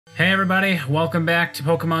Hey everybody, welcome back to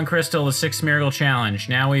Pokemon Crystal, the 6th Smeargle Challenge.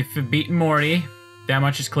 Now we've beaten Morty, that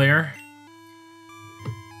much is clear.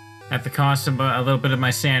 At the cost of a little bit of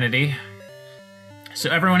my sanity.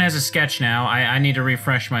 So everyone has a sketch now. I need to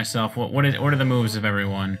refresh myself. What are the moves of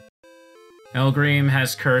everyone? Elgrim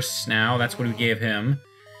has Curse now, that's what we gave him.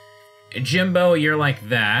 Jimbo, you're like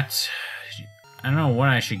that. I don't know what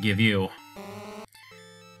I should give you.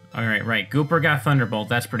 Alright, right. Gooper got Thunderbolt,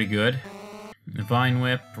 that's pretty good. Vine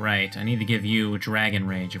Whip, right. I need to give you Dragon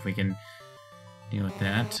Rage if we can deal with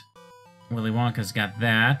that. Willy Wonka's got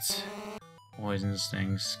that. Poison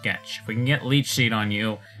Sting, Sketch. If we can get Leech Seed on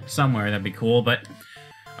you somewhere, that'd be cool, but...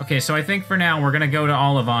 Okay, so I think for now we're gonna go to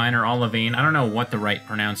Olivine or Olivine. I don't know what the right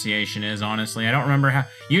pronunciation is, honestly. I don't remember how...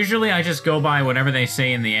 Usually I just go by whatever they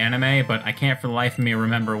say in the anime, but I can't for the life of me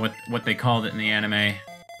remember what they called it in the anime.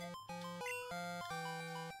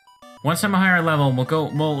 Once I'm a higher level,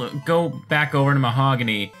 we'll go back over to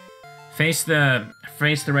Mahogany, face the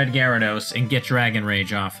Red Gyarados, and get Dragon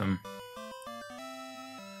Rage off him.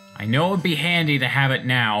 I know it would be handy to have it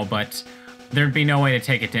now, but there'd be no way to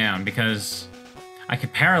take it down, because I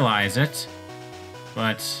could paralyze it,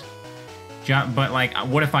 but like,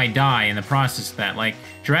 what if I die in the process of that? Like,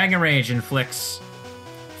 Dragon Rage inflicts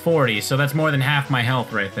 40, so that's more than half my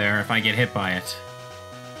health right there if I get hit by it.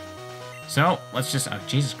 So, let's just... Oh,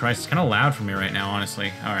 Jesus Christ, it's kind of loud for me right now,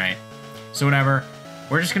 honestly. Alright. So, whatever.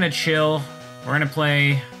 We're just gonna chill. We're gonna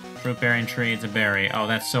play Fruit Berry and Tree. It's a berry. Oh,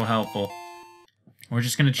 that's so helpful. We're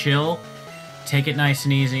just gonna chill, take it nice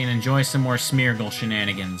and easy, and enjoy some more Smeargle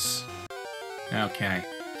shenanigans. Okay.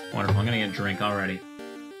 Wonderful. I'm gonna get a drink already.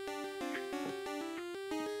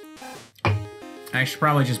 I should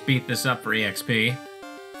probably just beat this up for EXP.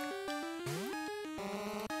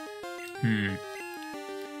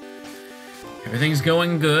 Everything's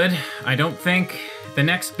going good. I don't think the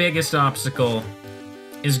next biggest obstacle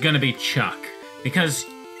is gonna be Chuck. Because,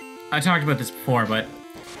 I talked about this before, but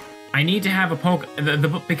I need to have a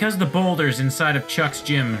because the boulders inside of Chuck's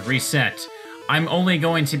gym reset, I'm only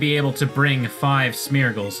going to be able to bring 5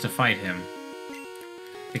 Smeargles to fight him.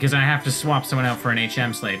 Because I have to swap someone out for an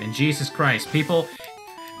HM slave. And Jesus Christ, people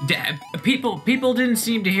didn't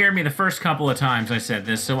seem to hear me the first couple of times I said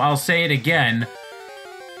this, so I'll say it again.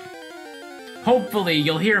 Hopefully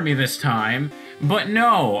you'll hear me this time, but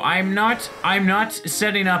no, I'm not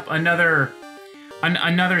setting up another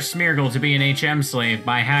Smeargle to be an HM slave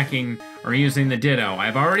by hacking or using the Ditto.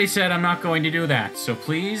 I've already said I'm not going to do that, so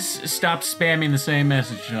please stop spamming the same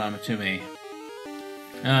message to me.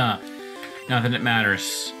 Not that it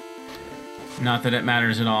matters. Not that it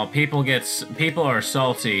matters at all. People are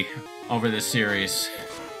salty over this series.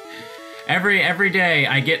 Every day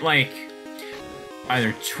I get like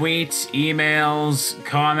either tweets, emails,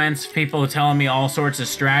 comments, people telling me all sorts of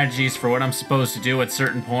strategies for what I'm supposed to do at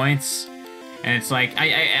certain points. And it's like,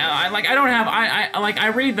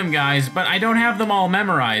 I read them, guys, but I don't have them all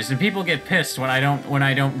memorized, and people get pissed when I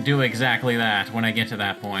don't do exactly that when I get to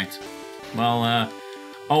that point. Well,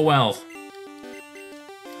 oh well.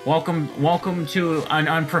 Welcome to an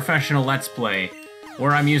unprofessional Let's Play,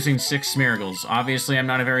 where I'm using 6 Smeargles. Obviously, I'm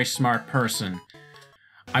not a very smart person.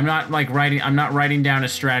 I'm not writing down a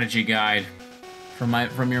strategy guide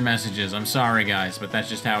from your messages. I'm sorry, guys, but that's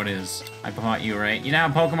just how it is. I caught you, right? You know how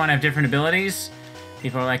Pokemon have different abilities?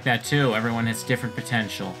 People are like that, too. Everyone has different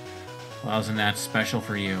potential. Well, isn't that special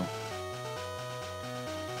for you?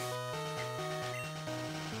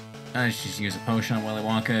 Let's just use a potion on Willy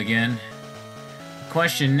Wonka again. The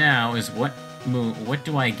question now is, what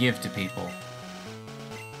do I give to people?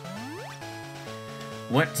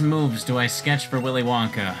 What moves do I sketch for Willy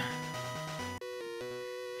Wonka?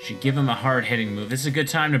 Should give him a hard-hitting move. This is a good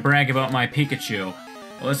time to brag about my Pikachu.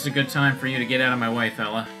 Well, this is a good time for you to get out of my way,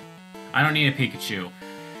 fella. I don't need a Pikachu.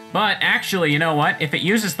 But, actually, you know what? If it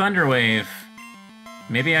uses Thunder Wave,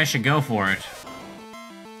 maybe I should go for it.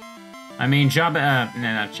 I mean,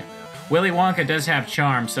 Willy Wonka does have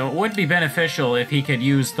Charm, so it would be beneficial if he could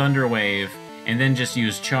use Thunder Wave and then just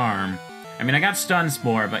use Charm. I mean, I got Stun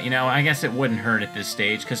Spore, but, you know, I guess it wouldn't hurt at this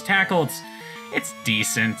stage, because Tackle, it's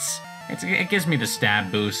decent. It gives me the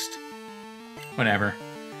stab boost. Whatever.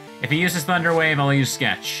 If he uses Thunder Wave, I'll use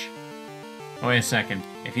Sketch. Oh, wait a second.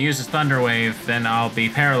 If he uses Thunder Wave, then I'll be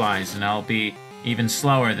paralyzed, and I'll be even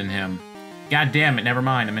slower than him. God damn it, never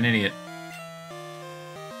mind, I'm an idiot.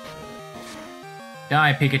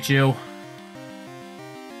 Die, Pikachu.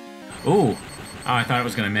 Ooh. Oh, I thought it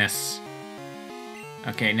was gonna miss.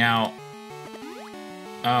 Okay, now...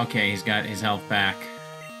 Okay, he's got his health back.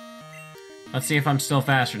 Let's see if I'm still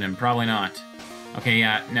faster than him. Probably not. Okay,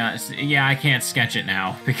 yeah, no, yeah, I can't sketch it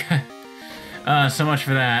now, because... so much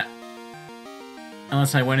for that.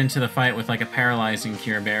 Unless I went into the fight with, like, a paralyzing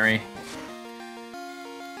cure berry.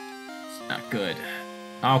 It's not good.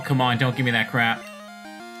 Oh, come on, don't give me that crap.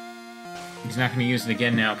 He's not going to use it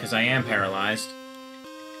again now, because I am paralyzed.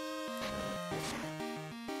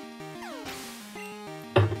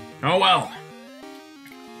 Oh, well!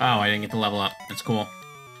 Oh, I didn't get the level up. That's cool.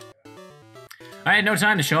 I had no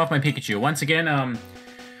time to show off my Pikachu. Once again,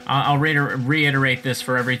 I'll reiterate this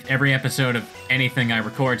for every episode of anything I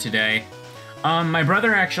record today. My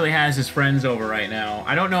brother actually has his friends over right now.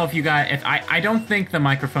 I don't know if you guys... I don't think the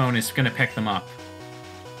microphone is going to pick them up.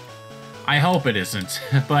 I hope it isn't,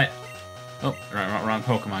 but... Oh, wrong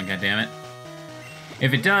Pokemon, goddammit.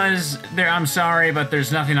 If it does, I'm sorry, but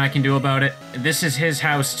there's nothing I can do about it. This is his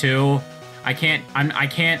house, too. I'm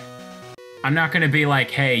not gonna be like,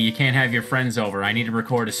 hey, you can't have your friends over. I need to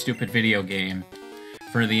record a stupid video game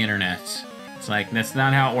for the internet. It's like, that's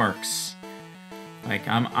not how it works. Like,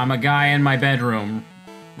 I'm a guy in my bedroom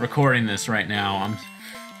recording this right now.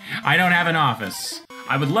 I don't have an office.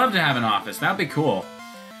 I would love to have an office. That'd be cool.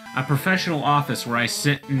 A professional office where I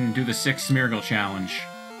sit and do the 6 Smeargle challenge.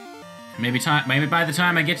 Maybe by the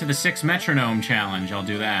time I get to the 6 metronome challenge, I'll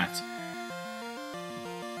do that.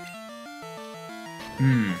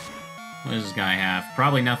 What does this guy have?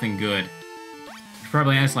 Probably nothing good. He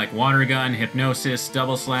probably has, like, Water Gun, Hypnosis,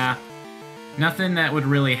 Double Slap. Nothing that would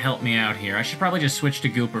really help me out here. I should probably just switch to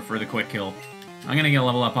Gooper for the quick kill. I'm gonna get a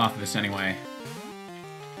level up off of this anyway.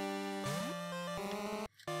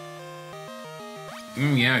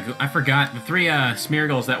 Yeah, I forgot. The 3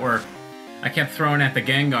 Smeargles that I kept throwing at the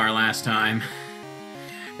Gengar last time.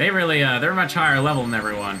 They're much higher level than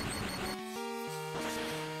everyone.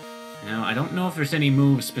 Now, I don't know if there's any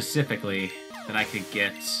moves specifically that I could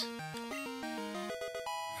get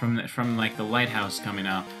from like, the lighthouse coming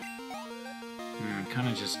up. I'm kind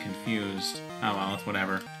of just confused. Oh, well, it's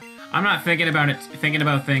whatever. I'm not thinking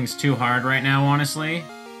about things too hard right now, honestly.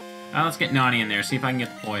 Let's get Nani in there, see if I can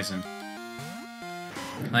get the poison.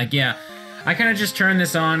 Like, yeah, I kind of just turned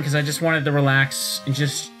this on because I just wanted to relax and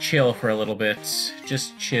just chill for a little bit.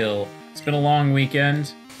 Just chill. It's been a long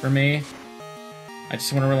weekend for me. I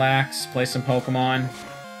just want to relax, play some Pokemon.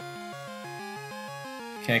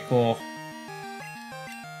 Okay, cool.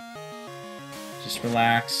 Just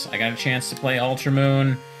relax. I got a chance to play Ultra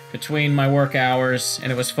Moon between my work hours, and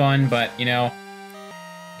it was fun, but, you know,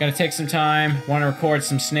 gotta take some time. Want to record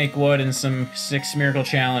some Snakewood and some 6 Smeargle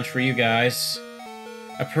challenge for you guys.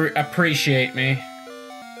 Appreciate me.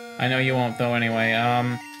 I know you won't, though, anyway.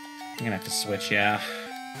 I'm gonna have to switch, yeah.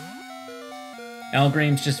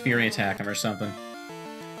 Elgream's just Fury Attack him or something.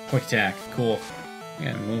 Quick Attack, cool. I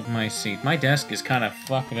gotta move my seat. My desk is kind of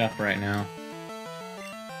fucked up right now.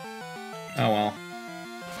 Oh well.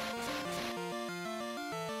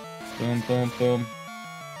 Boom, boom, boom.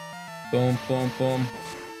 Boom, boom, boom.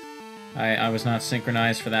 I was not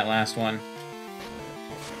synchronized for that last one.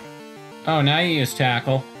 Oh, now you use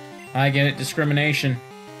Tackle. I get it, discrimination.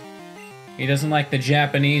 He doesn't like the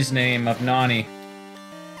Japanese name of Nani.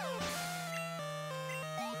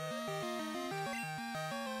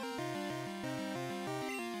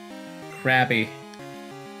 Krabby.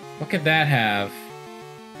 What could that have?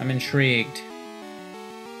 I'm intrigued.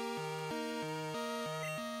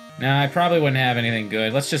 Nah, I probably wouldn't have anything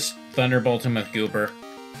good. Let's just Thunderbolt him with Gooper.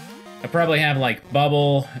 I probably have, like,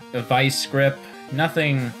 Bubble, a Vice Grip,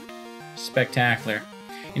 nothing spectacular.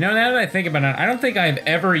 You know, now that I think about it, I don't think I've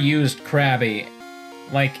ever used Krabby,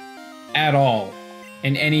 like, at all,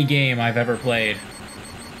 in any game I've ever played.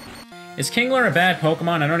 Is Kingler a bad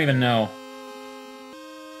Pokemon? I don't even know.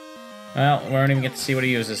 Well, we don't even get to see what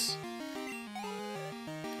he uses.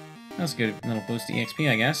 That's a good little boost to EXP,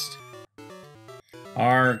 I guess.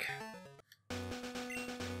 Arg.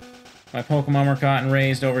 My Pokemon were caught and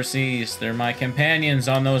raised overseas. They're my companions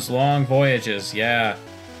on those long voyages, yeah.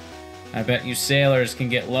 I bet you sailors can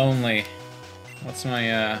get lonely. What's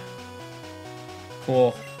my,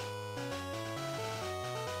 cool.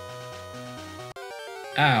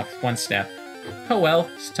 Ah, 1 step. Oh well,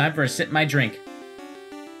 it's time for a sip of my drink.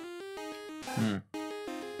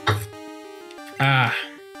 Ah.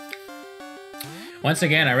 Once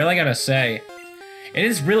again, I really gotta say, it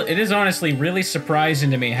is honestly really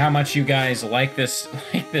surprising to me how much you guys like this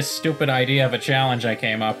stupid idea of a challenge I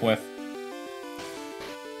came up with.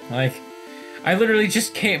 Like, I literally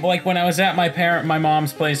just came, like, when I was at my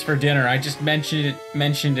mom's place for dinner, I just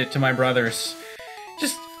mentioned it to my brothers.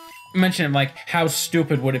 Just mentioned, like, how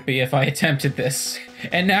stupid would it be if I attempted this?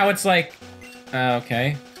 And now it's like,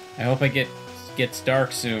 okay, I hope it gets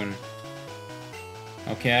dark soon.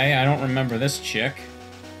 Okay, I don't remember this chick.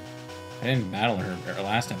 I didn't battle her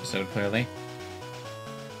last episode, clearly.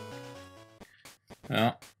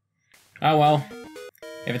 Well. Oh well.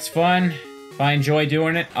 If it's fun, if I enjoy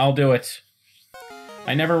doing it, I'll do it.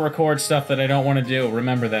 I never record stuff that I don't want to do,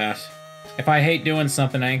 remember that. If I hate doing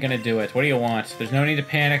something, I ain't gonna do it. What do you want? There's no need to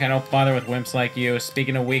panic, I don't bother with wimps like you.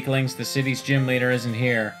 Speaking of weaklings, the city's gym leader isn't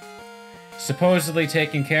here. Supposedly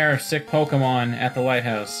taking care of sick Pokemon at the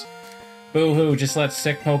lighthouse. Boo-hoo, just let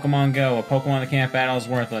sick Pokemon go. A Pokemon that can't battle is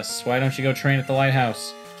worthless. Why don't you go train at the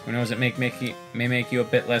lighthouse? Who knows, it may make you a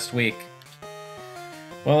bit less weak.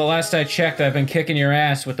 Well, last I checked, I've been kicking your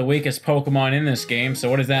ass with the weakest Pokemon in this game, so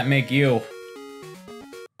what does that make you?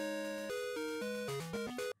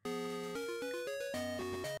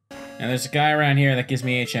 And there's a guy around here that gives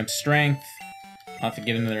me HM Strength. I'll have to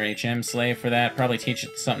get another HM Slave for that. Probably teach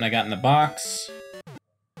it something I got in the box.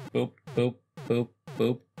 Boop, boop, boop,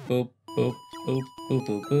 boop, boop, boop, boop, boop,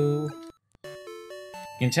 boop, boop.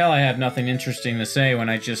 You can tell I have nothing interesting to say when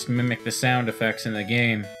I just mimic the sound effects in the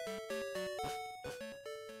game.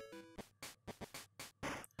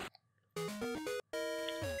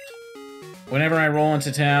 Whenever I roll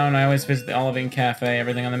into town, I always visit the Olivine Cafe.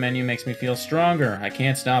 Everything on the menu makes me feel stronger. I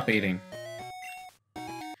can't stop eating.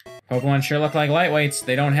 Pokemon sure look like lightweights.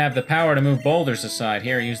 They don't have the power to move boulders aside.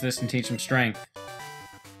 Here, use this and teach them strength.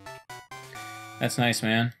 That's nice,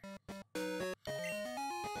 man.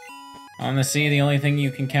 On the sea, the only thing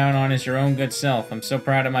you can count on is your own good self. I'm so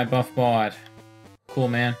proud of my buff bod. Cool,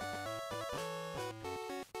 man.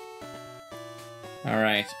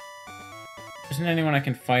 Alright. Isn't anyone I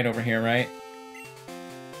can fight over here, right?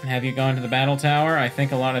 Have you gone to the battle tower? I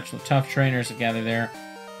think a lot of tough trainers have gathered there.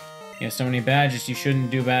 You have so many badges, you shouldn't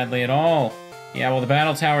do badly at all. Yeah, well, the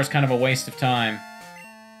battle tower is kind of a waste of time.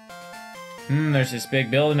 There's this big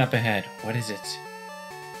building up ahead. What is it?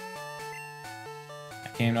 I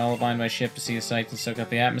came to Olivine by ship to see the sights and soak up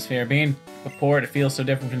the atmosphere. Being a port, it feels so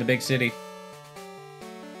different from the big city.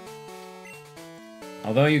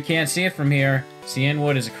 Although you can't see it from here,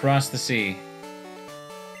 Cianwood is across the sea.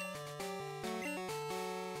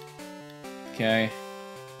 Okay.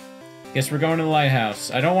 Guess we're going to the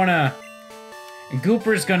lighthouse. I don't want to...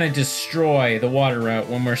 Gooper's gonna destroy the water route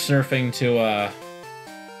when we're surfing to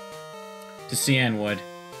Cianwood.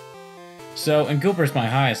 So, and Gooper's my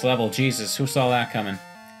highest level. Jesus, who saw that coming?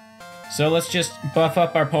 So let's just buff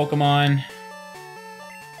up our Pokemon.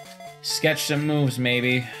 Sketch some moves,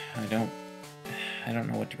 maybe. I don't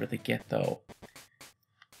know what to really get, though.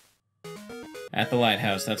 At the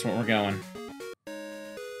lighthouse, that's where we're going.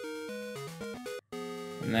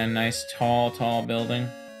 And then nice, tall building.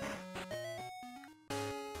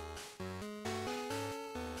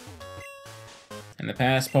 In the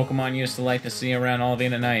past, Pokemon used to light the sea around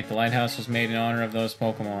Olivine at night. The lighthouse was made in honor of those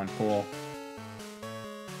Pokemon. Cool.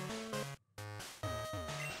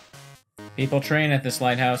 People train at this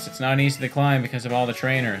lighthouse. It's not easy to climb because of all the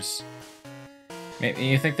trainers. Maybe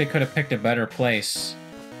you think they could have picked a better place.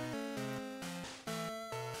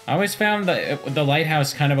 I always found the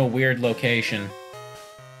lighthouse kind of a weird location.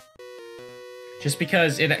 Just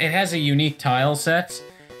because it has a unique tile set.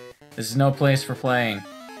 This is no place for playing.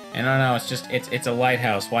 And I don't know, it's just, it's a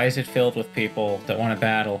lighthouse. Why is it filled with people that want to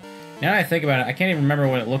battle? Now that I think about it, I can't even remember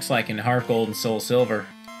what it looks like in Heart Gold and Soul Silver.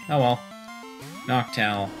 Oh well.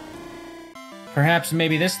 Noctowl. Perhaps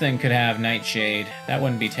maybe this thing could have Nightshade. That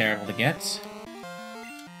wouldn't be terrible to get.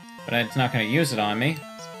 But it's not going to use it on me.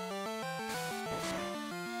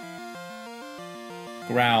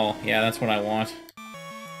 Growl. Yeah, that's what I want.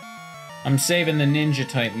 I'm saving the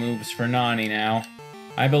ninja-type moves for Nani now.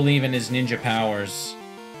 I believe in his ninja powers.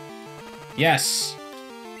 Yes!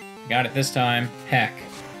 Got it this time. Heck.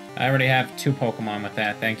 I already have 2 Pokemon with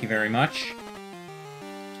that, thank you very much.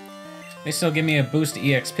 They still give me a boost to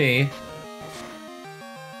EXP.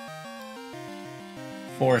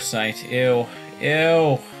 Foresight. Ew.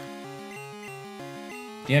 Ew!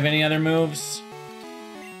 Do you have any other moves?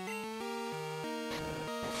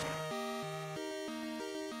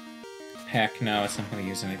 Heck, no, it's not going to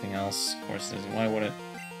use anything else. Of course it isn't. Why would it?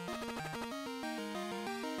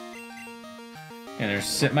 Yeah, there's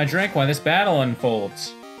sip my drink while this battle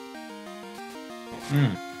unfolds.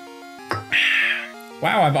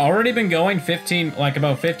 Wow, I've already been going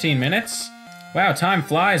about 15 minutes? Wow, time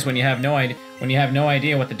flies when you have no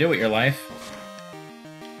idea what to do with your life.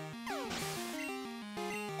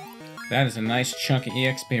 That is a nice chunk of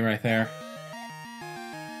EXP right there.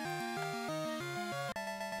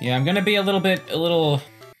 Yeah, I'm gonna be a little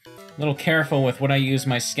careful with what I use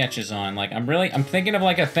my sketches on. Like, I'm thinking of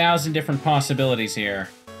like 1,000 different possibilities here.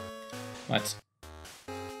 Let's...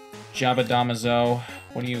 Jabba Damazo.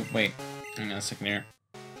 What do you... Wait. Hang on a second here.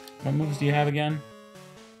 What moves do you have again?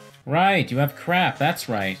 Right, you have crap. That's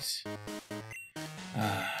right.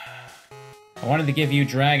 I wanted to give you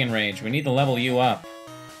Dragon Rage. We need to level you up.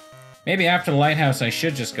 Maybe after the lighthouse I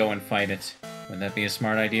should just go and fight it. Would that be a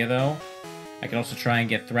smart idea, though? I could also try and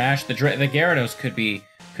get Thrash. The Gyarados could be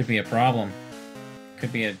a problem.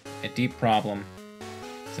 Could be a deep problem.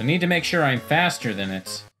 So I need to make sure I'm faster than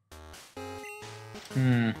it.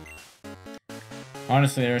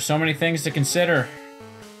 Honestly, there are so many things to consider.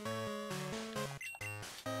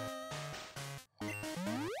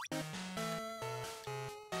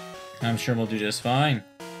 I'm sure we'll do just fine.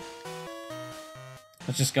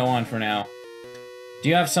 Let's just go on for now. Do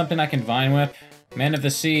you have something I can Vine Whip? Men of the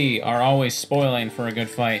sea are always spoiling for a good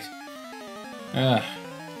fight. Ugh.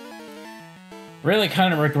 Really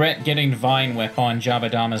kind of regret getting Vine Whip on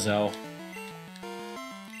Jabba-Damazo.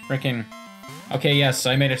 Frickin'. Okay, yes,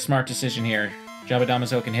 I made a smart decision here.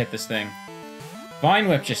 Jabba-Damazo can hit this thing. Vine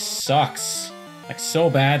Whip just sucks. Like, so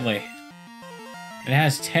badly. It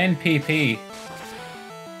has 10 PP.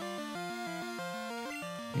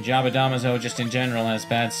 And Jabba-Damazo just in general has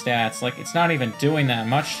bad stats. Like, it's not even doing that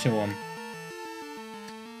much to him.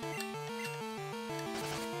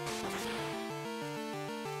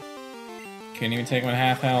 Couldn't even take him at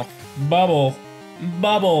half health. Bubble!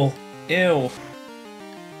 Bubble! Ew!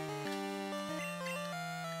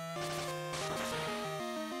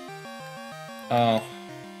 Oh.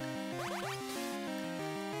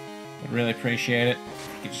 Would really appreciate it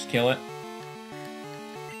if you could just kill it.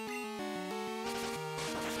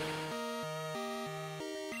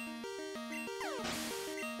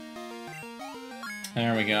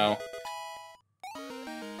 There we go.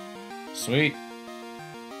 Sweet.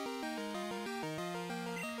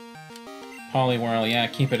 Poliwhirl, yeah,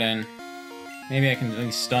 keep it in. Maybe I can at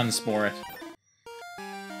least stun Spore it.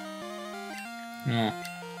 No.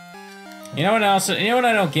 You know what else? You know what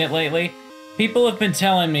I don't get lately? People have been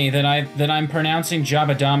telling me that I'm pronouncing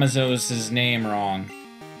Jabba-Damazo's name wrong.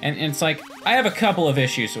 And it's like, I have a couple of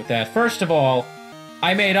issues with that. First of all,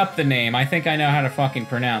 I made up the name. I think I know how to fucking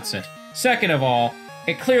pronounce it. Second of all,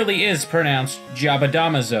 it clearly is pronounced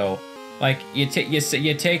Jabba-Damazo. Like, you take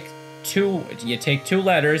two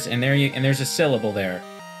letters and there's a syllable there.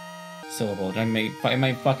 Syllable. Am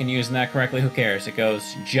I fucking using that correctly? Who cares? It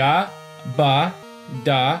goes Ja-ba-da-ma-zo.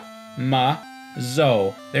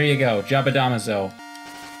 There you go, Jabba-Damazo.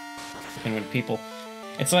 And when people,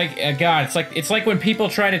 it's like God, it's like when people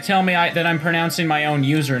try to tell me that I'm pronouncing my own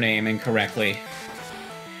username incorrectly.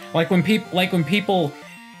 Like when people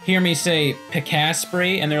hear me say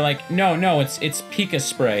Picaspray and they're like, no, it's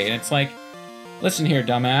Pika-Spray, and it's like, listen here,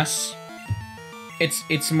 dumbass.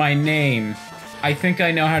 It's my name. I think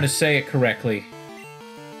I know how to say it correctly.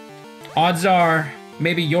 Odds are,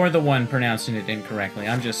 maybe you're the one pronouncing it incorrectly.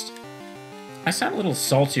 I sound a little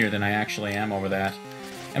saltier than I actually am over that.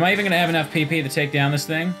 Am I even gonna have enough PP to take down this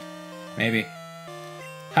thing? Maybe.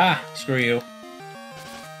 Ha! Screw you.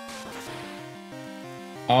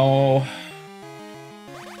 Oh.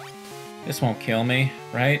 This won't kill me,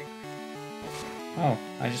 right? Oh,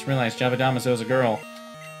 I just realized Jabba-Damazo's a girl.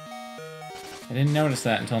 I didn't notice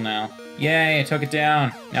that until now. Yay, I took it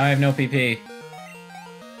down. Now I have no PP.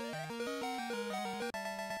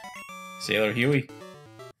 Sailor Huey.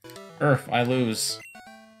 I lose.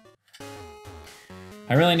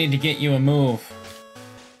 I really need to get you a move.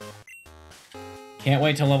 Can't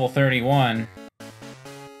wait till level 31.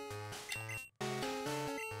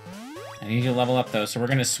 I need you to level up, though, so we're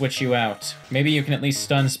gonna switch you out. Maybe you can at least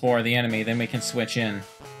stun Spore the enemy, then we can switch in.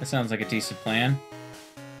 That sounds like a decent plan.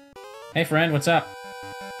 Hey, friend, what's up?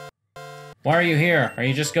 Why are you here? Are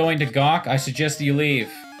you just going to gawk? I suggest you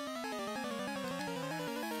leave.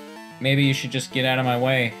 Maybe you should just get out of my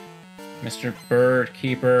way. Mr. Bird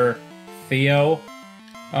Keeper Theo?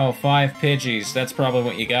 Oh, 5 Pidgeys. That's probably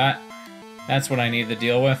what you got. That's what I need to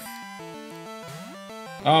deal with.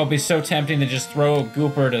 Oh, it'd be so tempting to just throw a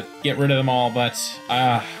Gooper to get rid of them all, but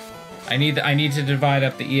I need to divide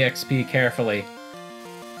up the EXP carefully.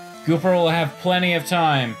 Gooper will have plenty of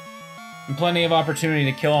time and plenty of opportunity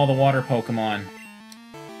to kill all the water Pokemon.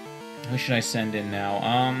 Who should I send in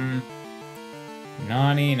now?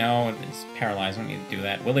 Nani? No, it's paralyzed. I don't need to do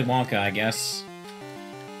that. Willy Wonka, I guess.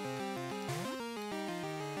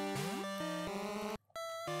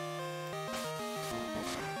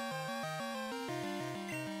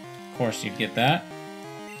 Of course you'd get that.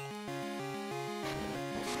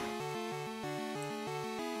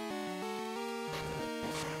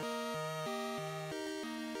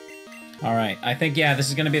 Alright, I think, yeah, this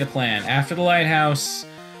is gonna be the plan. After the lighthouse,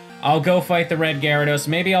 I'll go fight the red Gyarados.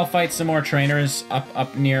 Maybe I'll fight some more trainers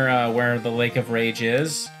up near where the Lake of Rage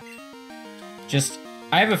is.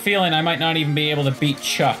 I have a feeling I might not even be able to beat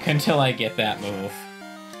Chuck until I get that move.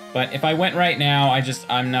 But if I went right now,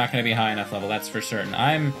 I'm not gonna be high enough level, that's for certain.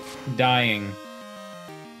 I'm dying.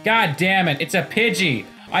 God damn it, it's a Pidgey!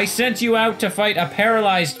 I sent you out to fight a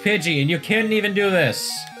paralyzed Pidgey, and you couldn't even do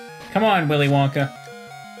this. Come on, Willy Wonka.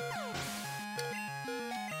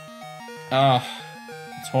 Oh,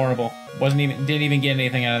 it's horrible. Didn't even get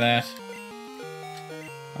anything out of that.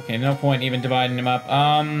 Okay, no point even dividing him up.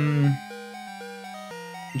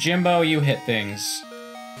 Jimbo, you hit things.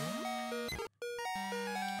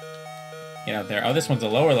 Get out there. Oh, this one's a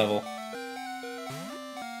lower level.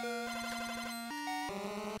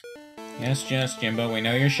 Yes, Jimbo, we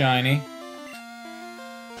know you're shiny.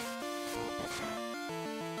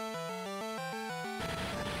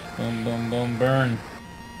 Boom, boom, boom, burn.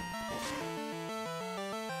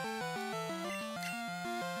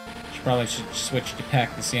 Probably should switch to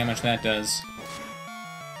Peck to see how much that does.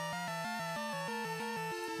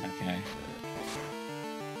 Okay.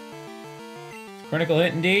 Critical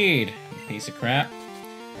hit indeed, you piece of crap.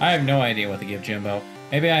 I have no idea what to give Jimbo.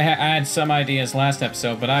 Maybe I had some ideas last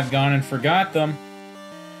episode, but I've gone and forgot them.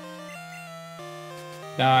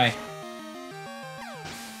 Die.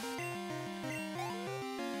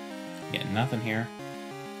 Getting nothing here.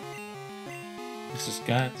 This is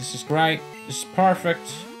great. This is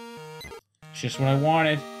perfect. It's just what I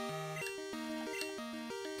wanted.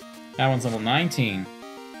 That one's level 19.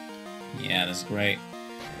 Yeah, this is great.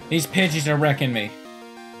 These Pidgeys are wrecking me.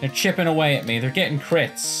 They're chipping away at me. They're getting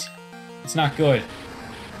crits. It's not good.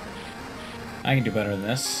 I can do better than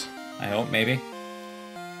this. I hope, maybe.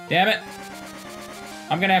 Damn it!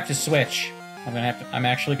 I'm gonna have to switch. I'm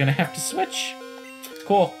actually gonna have to switch.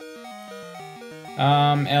 Cool.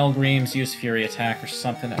 Elgream's use Fury attack or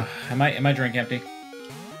something. Am I drink empty?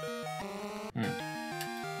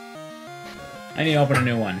 I need to open a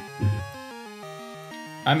new one.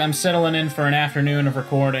 I'm settling in for an afternoon of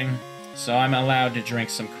recording, so I'm allowed to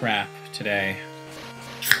drink some crap today.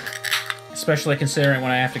 Especially considering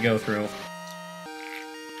what I have to go through.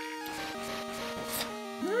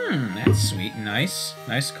 That's sweet and nice.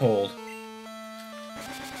 Nice cold.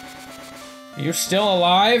 You're still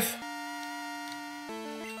alive?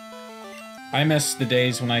 I miss the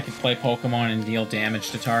days when I could play Pokemon and deal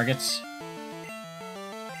damage to targets.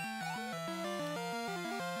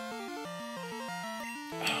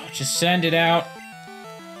 Oh, just send it out.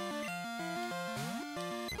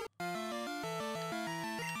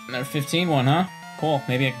 Another 15 one, huh? Cool,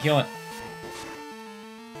 maybe I can kill it.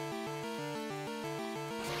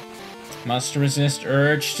 Must resist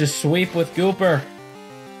urge to sweep with Gooper.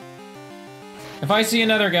 If I see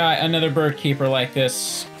another bird keeper like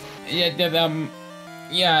this, I'm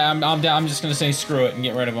just gonna say screw it and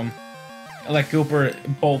get rid of him. Let Gooper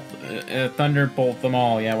bolt, thunderbolt them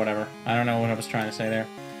all. Yeah, whatever. I don't know what I was trying to say there.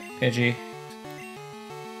 Pidgey.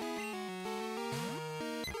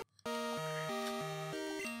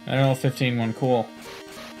 I don't know, 15-1, cool.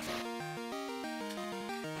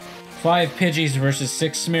 5 Pidgeys versus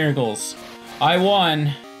 6 Smeargles. I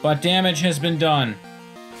won, but damage has been done.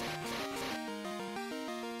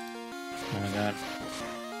 Oh my god.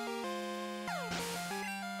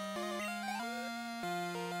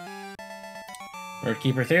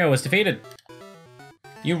 Birdkeeper Theo was defeated.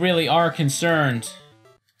 You really are concerned.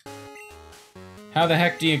 How the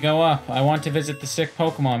heck do you go up? I want to visit the sick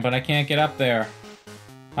Pokemon, but I can't get up there.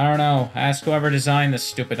 I don't know. Ask whoever designed this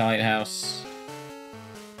stupid lighthouse.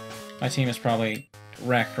 My team is probably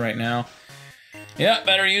wrecked right now. Yeah,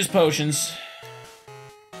 better use potions.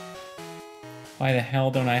 Why the hell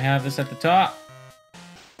don't I have this at the top?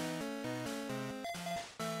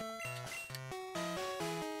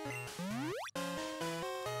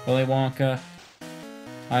 Willy Wonka,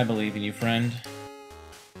 I believe in you, friend.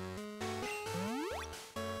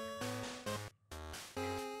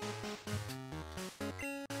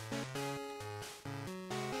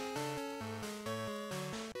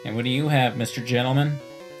 And what do you have, Mr. Gentleman?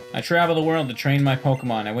 I travel the world to train my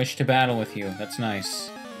Pokemon. I wish to battle with you. That's nice.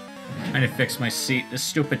 I need to fix my seat. This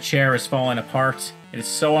stupid chair is falling apart. It is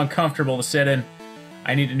so uncomfortable to sit in.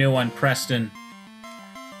 I need a new one, Preston.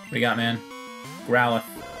 What do you got, man? Growlithe.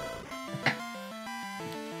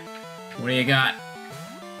 What do you got?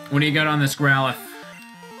 What do you got on this Growlithe?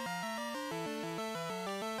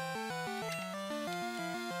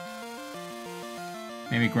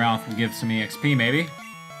 Maybe Growlithe will give some EXP, maybe?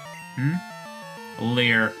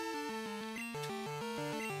 Leer.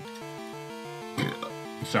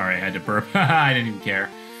 Sorry, I had to burp. I didn't even care.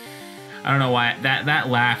 I don't know why. That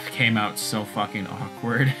laugh came out so fucking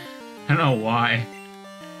awkward. I don't know why.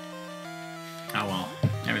 Oh well.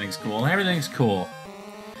 Everything's cool. Everything's cool.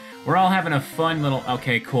 We're all having a fun little...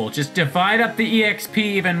 Okay, cool. Just divide up the EXP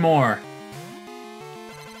even more.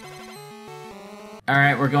 All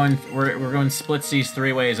right, we're going splitsies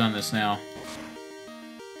 3 ways on this now.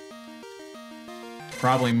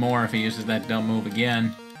 Probably more if he uses that dumb move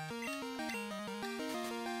again.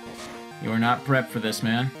 You are not prepped for this,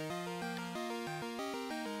 man.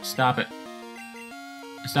 Stop it.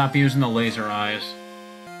 Stop using the laser eyes.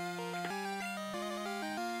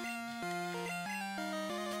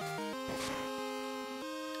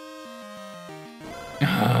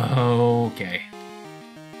 Okay.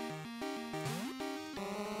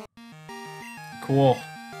 Cool.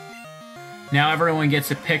 Now everyone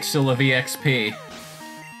gets a pixel of EXP.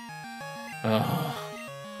 Ugh.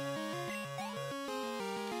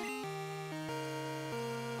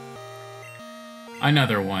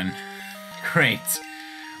 Another one. Great.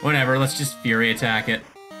 Whatever, let's just Fury attack it.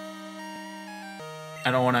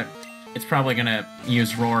 I don't want to... It's probably going to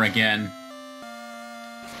use Roar again.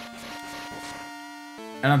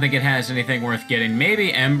 I don't think it has anything worth getting.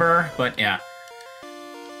 Maybe Ember, but yeah.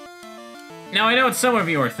 Now, I know what some of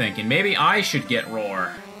you are thinking. Maybe I should get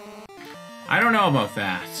Roar. I don't know about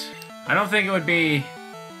that. I don't think it would be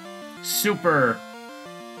super...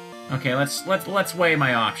 Okay, let's weigh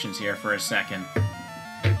my options here for a second.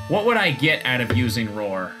 What would I get out of using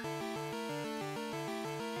Roar?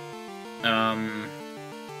 Not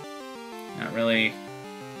really...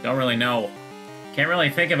 Don't really know. Can't really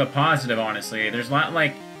think of a positive, honestly. There's not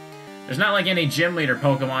like any gym leader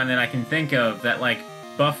Pokemon that I can think of that, like,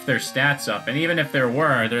 buff their stats up. And even if there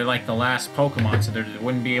were, they're like the last Pokemon, so they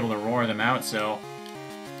wouldn't be able to roar them out, so...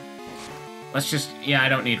 Let's just... Yeah, I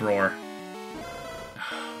don't need Roar.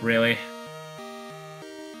 Really?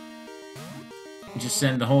 Just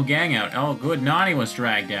send the whole gang out. Oh, good, Nani was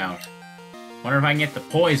dragged out. Wonder if I can get the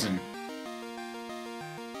poison.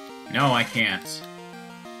 No, I can't.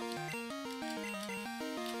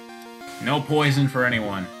 No poison for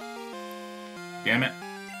anyone. Damn it.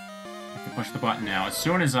 I have to push the button now. As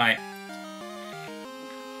soon as I...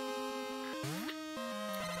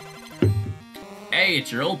 Hey,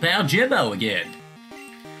 it's your old pal Jimbo again.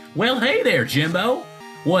 Well, hey there, Jimbo.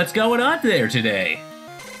 What's going on there today?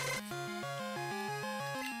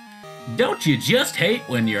 Don't you just hate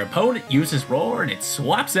when your opponent uses Roar and it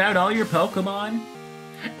swaps out all your Pokemon?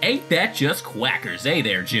 Ain't that just quackers, eh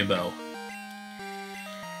there, Jimbo?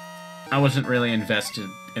 I wasn't really invested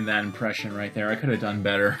in that impression right there. I could have done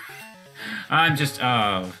better. I'm just,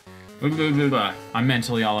 I'm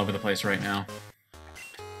mentally all over the place right now.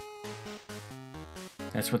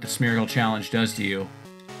 That's what the Smeargle challenge does to you.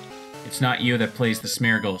 It's not you that plays the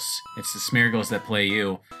Smeargles. It's the Smeargles that play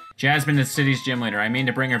you. Jasmine is the city's gym leader. I mean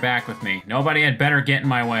to bring her back with me. Nobody had better get in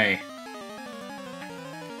my way.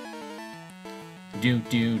 Do.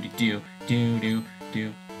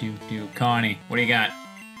 Connie, what do you got?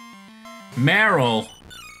 Meryl!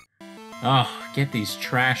 Oh, get these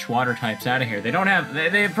trash water types out of here. They don't have...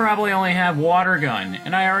 They probably only have Water Gun,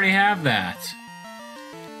 and I already have that.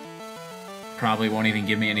 Probably won't even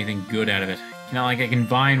give me anything good out of it. Not like I can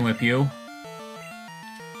Vine Whip you.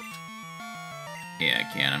 Yeah,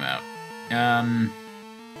 I can. I'm out.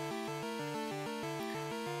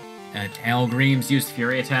 Algream's used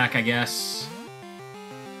Fury Attack, I guess.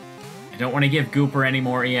 I don't want to give Gooper any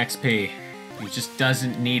more EXP. He just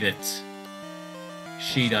doesn't need it.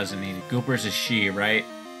 She doesn't need it. Gooper's a she, right?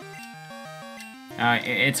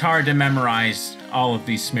 It's hard to memorize all of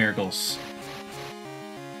these Smeargles.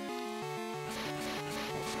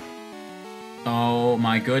 Oh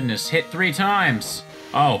my goodness, hit 3 times!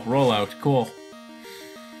 Oh, rollout, cool.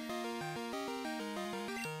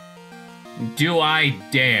 Do I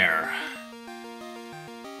dare?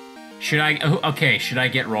 Should I... Okay, should I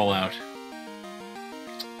get rollout?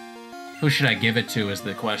 Who should I give it to is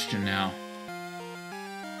the question now.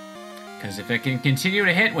 Because if I can continue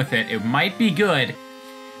to hit with it, it might be good.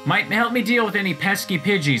 Might help me deal with any pesky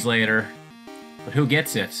Pidgeys later. But who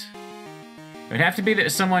gets it? It would have to be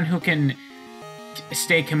someone who can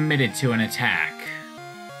stay committed to an attack.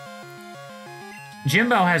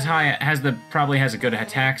 Jimbo probably has a good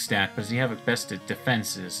attack stat, but does he have a best at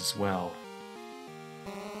defenses as well?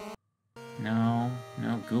 No,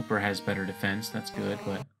 Gooper has better defense, that's good,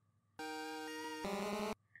 but...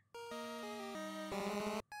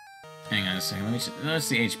 Hang on a second, let's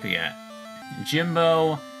see HP at.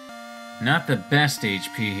 Jimbo, not the best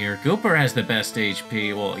HP here. Gooper has the best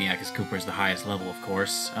HP, well, yeah, because Gooper's the highest level, of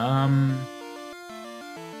course.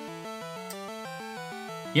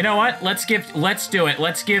 You know what? Let's do it.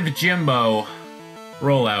 Let's give Jimbo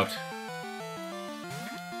rollout.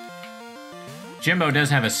 Jimbo does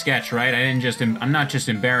have a sketch, right? I'm not just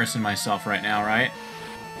embarrassing myself right now, right?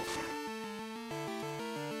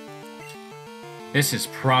 This is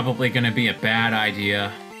probably gonna be a bad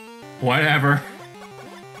idea. Whatever.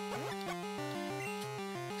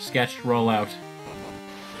 Sketched rollout.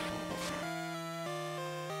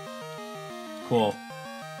 Cool.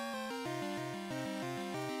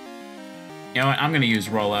 You know what? I'm gonna use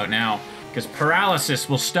rollout now, because paralysis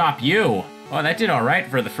will stop you. Oh, that did alright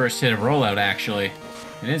for the first hit of rollout, actually.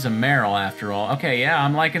 It is a Meryl, after all. Okay, yeah,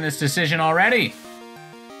 I'm liking this decision already.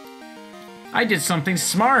 I did something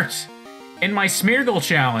smart in my Smeargle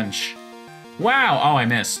challenge. Wow. Oh, I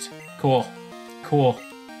missed. Cool. Cool.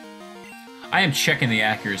 I am checking the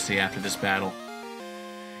accuracy after this battle.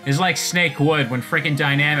 It's like Snake Wood when frickin'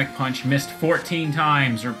 Dynamic Punch missed 14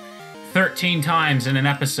 times or 13 times in an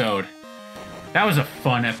episode. That was a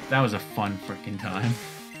fun frickin' time.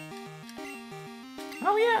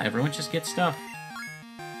 Oh yeah, everyone just gets stuff.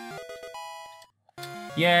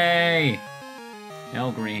 Yay!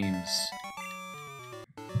 Elgreams.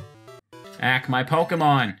 Ack my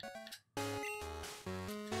Pokemon!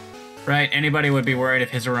 Right, anybody would be worried if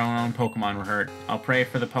his or her own Pokemon were hurt. I'll pray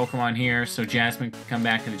for the Pokemon here so Jasmine can come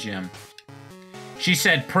back to the gym. She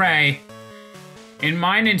said pray. In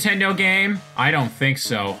my Nintendo game, I don't think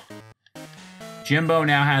so. Jimbo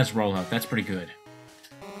now has rollout. That's pretty good.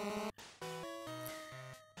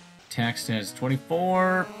 Text has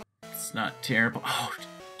 24. It's not terrible. Oh,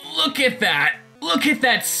 look at that! Look at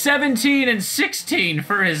that! 17 and 16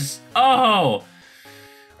 for his... Oh!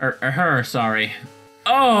 Or her, sorry.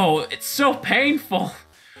 Oh, it's so painful.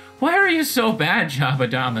 Why are you so bad, Jabba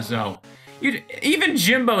Damaso? Even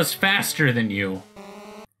Jimbo's faster than you.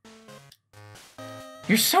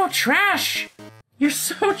 You're so trash. You're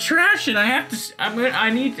so trash, and I have to. I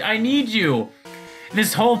need you.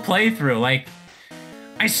 This whole playthrough, like,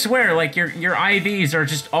 I swear, like your IVs are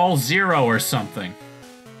just all 0 or something.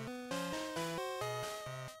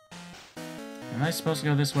 Am I supposed to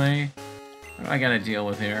go this way? What do I gotta deal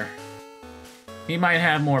with here? He might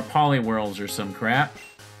have more Poliwhirls or some crap.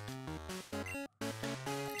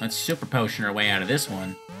 Let's Super Potion our way out of this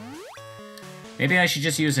one. Maybe I should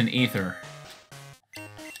just use an Ether.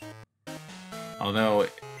 Although,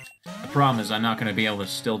 the problem is I'm not going to be able to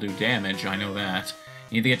still do damage, I know that.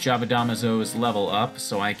 Need to get Jabba Damaso's level up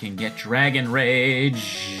so I can get Dragon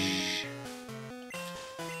Rage.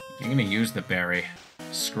 You're going to use the berry.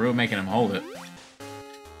 Screw making him hold it.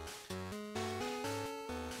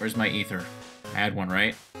 Where's my Ether? I had one,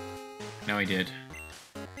 right? No, I did.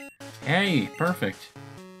 Hey, perfect.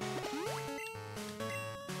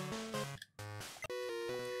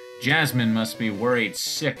 Jasmine must be worried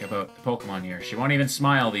sick about the Pokemon here. She won't even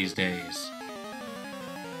smile these days.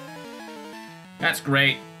 That's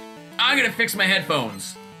great. I'm gonna fix my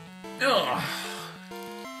headphones. Ugh.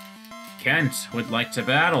 Kent would like to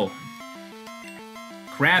battle.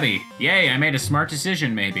 Krabby. Yay, I made a smart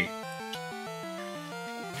decision, maybe.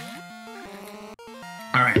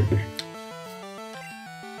 Alright.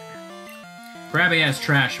 Krabby has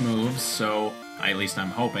trash moves, so at least I'm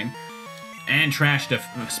hoping. And trash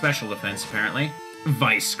special defense, apparently.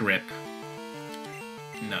 Vice Grip.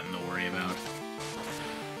 Nothing to worry about.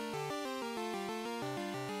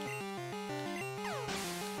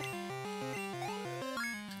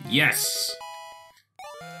 Yes!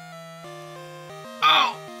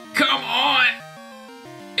 Oh, come on!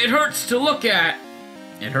 It hurts to look at!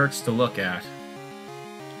 It hurts to look at.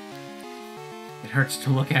 It hurts to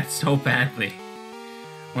look at so badly.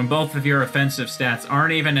 When both of your offensive stats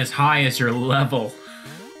aren't even as high as your level.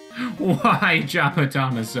 Why, Jabba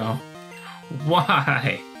Damaso?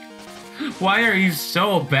 Why? Why are you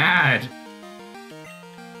so bad?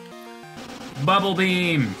 Bubble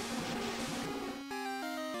Beam!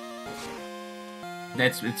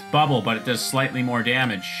 It's bubble, but it does slightly more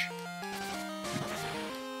damage.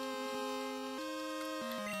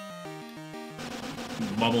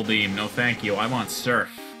 Bubble Beam, no thank you. I want Surf.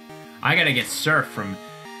 I gotta get Surf from...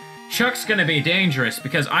 Chuck's gonna be dangerous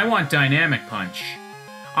because I want Dynamic Punch.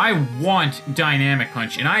 I want Dynamic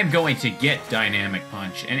Punch, and I'm going to get Dynamic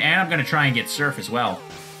Punch. And I'm gonna try and get Surf as well.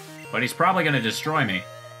 But he's probably gonna destroy me.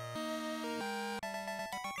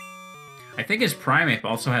 I think his Primeape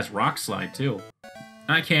also has Rock Slide, too.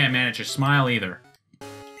 I can't manage a Smile either.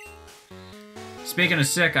 Speaking of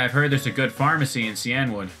sick, I've heard there's a good pharmacy in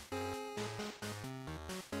Cianwood.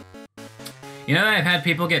 You know that I've had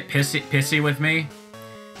people get pissy with me?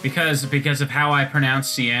 Because of how I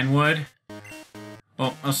pronounce Cianwood?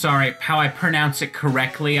 Well, oh, sorry, how I pronounce it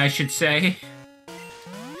correctly, I should say.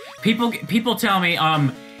 People tell me,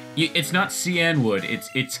 it's not Cianwood,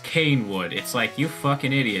 it's Canewood. It's like, you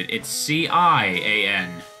fucking idiot. It's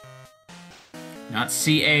C-I-A-N. Not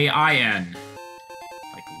C-A-I-N.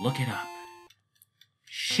 Like, look it up.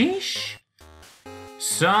 Sheesh.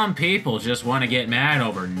 Some people just want to get mad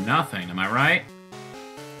over nothing, am I right?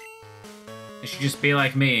 They should just be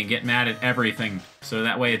like me and get mad at everything, so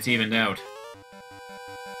that way it's evened out.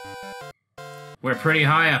 We're pretty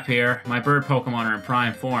high up here. My bird Pokemon are in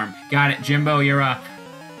prime form. Got it, Jimbo, you're up.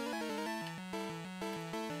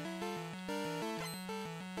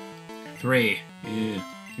 Three. Ew.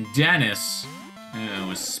 Dennis.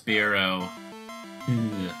 Oh, a Spearow.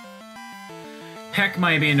 Ew. Peck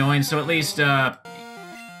might be annoying, so at least,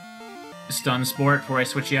 Stun Sport before I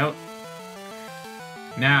switch you out.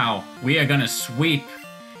 Now, we are gonna sweep.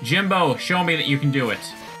 Jimbo, show me that you can do it.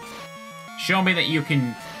 Show me that you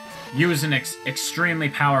can use an extremely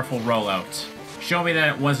powerful rollout. Show me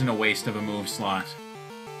that it wasn't a waste of a move slot.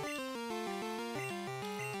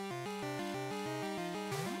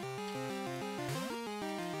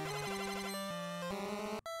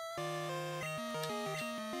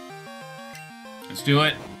 Let's do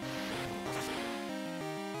it.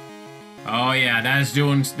 Oh yeah, that is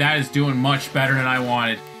doing much better than I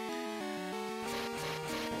wanted.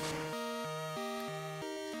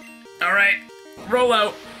 Alright, roll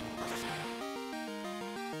out.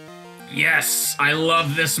 Yes, I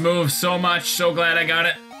love this move so much. So glad I got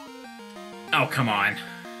it. Oh, come on.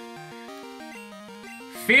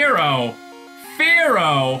 Fearow?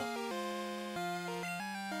 Fearow?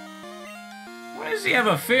 Why does he have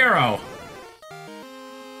a Fearow?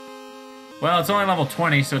 Well, it's only level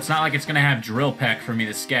 20, so it's not like it's gonna have Drill Peck for me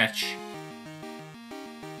to sketch.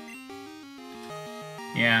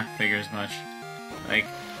 Yeah, figure as much. Like,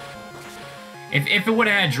 if it would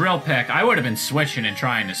have had Drill Peck, I would have been switching and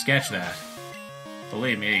trying to sketch that.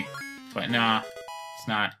 Believe me. But nah, it's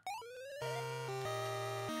not.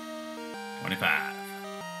 25.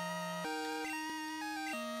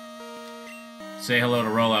 Say hello to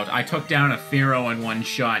Rollout. I took down a Fearow in one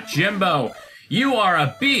shot. Jimbo, you are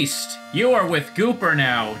a beast! You are with Gooper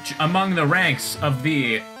now, among the ranks of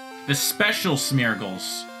the special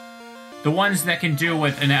Smeargles. The ones that can do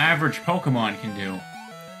what an average Pokemon can do.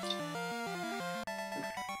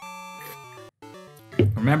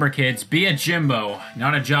 Remember, kids, be a Jimbo,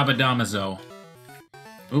 not a Jabba-Damazo.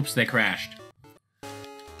 Oops, they crashed.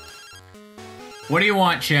 What do you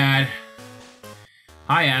want, Chad?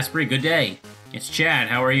 Hi, Asprey, good day. It's Chad,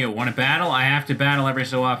 how are you? Want to battle? I have to battle every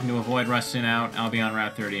so often to avoid rusting out. I'll be on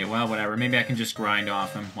Route 38. Well, whatever. Maybe I can just grind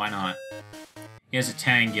off him. Why not? He has a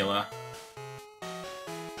Tangela.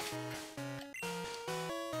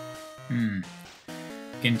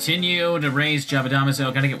 Continue to raise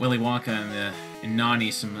Jabba-Damazo. Gotta get Willy Wonka and Nani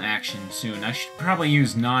some action soon. I should probably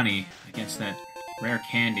use Nani against that rare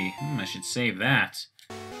candy. I should save that.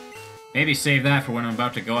 Maybe save that for when I'm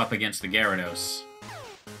about to go up against the Gyarados.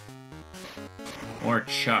 Or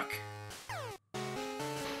Chuck.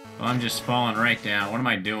 Well, I'm just falling right down. What am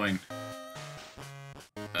I doing?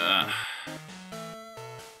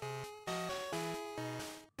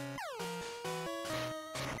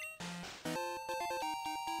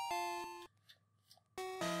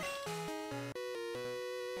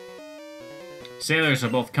 Sailors are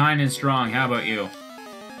both kind and strong. How about you?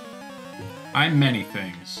 I'm many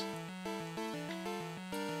things.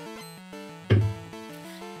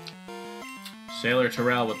 Sailor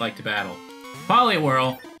Terrell would like to battle.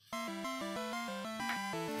 Poliwhirl!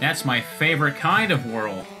 That's my favorite kind of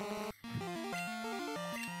whirl.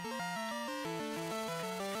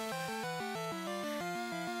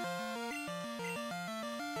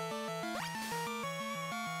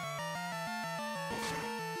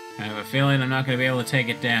 I have a feeling I'm not going to be able to take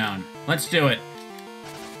it down. Let's do it!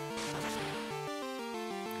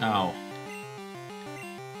 Oh.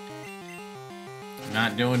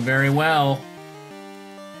 Not doing very well.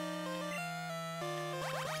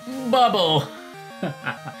 Bubble!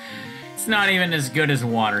 It's not even as good as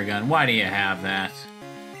Water Gun. Why do you have that?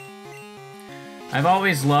 I've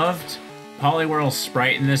always loved Poliwhirl's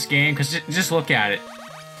sprite in this game, because just look at it.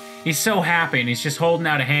 He's so happy, and he's just holding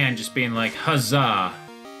out a hand, just being like, huzzah.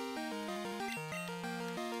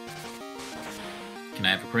 Can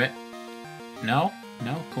I have a crit? No?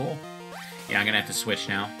 No? Cool. Yeah, I'm gonna have to switch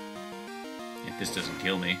now. If this doesn't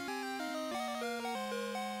kill me.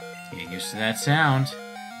 Get used to that sound.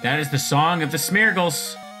 That is the song of the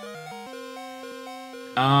Smeargles.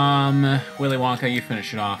 Willy Wonka, you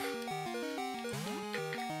finish it off.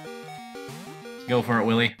 Go for it,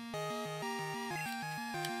 Willy.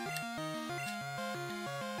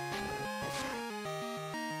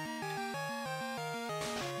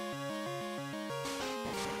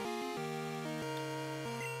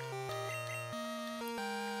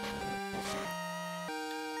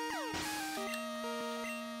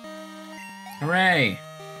 Hooray!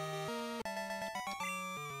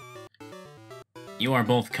 You are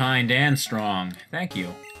both kind and strong. Thank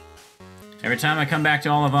you. Every time I come back to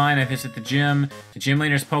Olivine, I visit the gym. The gym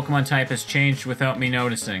leader's Pokemon type has changed without me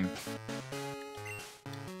noticing.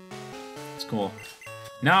 It's cool.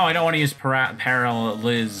 No, I don't want to use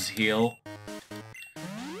Paraliz heal.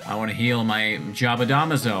 I want to heal my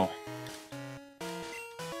Jabba-Damazo.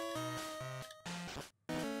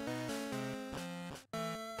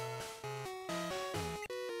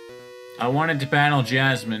 I wanted to battle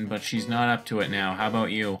Jasmine, but she's not up to it now. How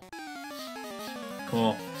about you?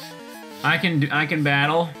 Cool. I can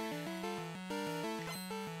battle.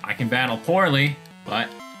 I can battle poorly, but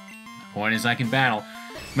the point is I can battle.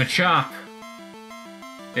 Machop.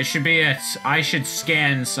 This should be it. I should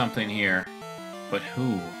scan something here. But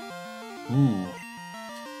who? Who?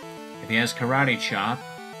 If he has Karate Chop.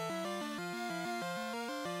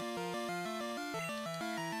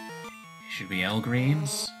 It should be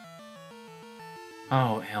Elgreams.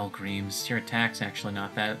 Oh, Elgreams. Your attack's actually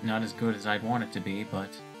not as good as I'd want it to be,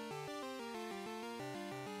 but...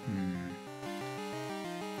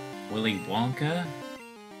 Willy Wonka?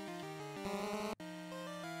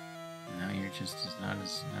 No, you're just not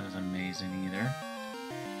as amazing either.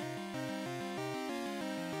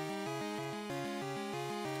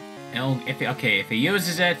 If he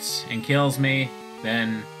uses it and kills me,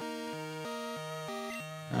 then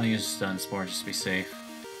I'll use Stun Spore just to be safe.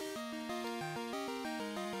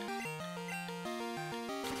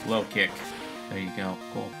 Low kick. There you go.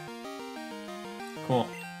 Cool. Cool.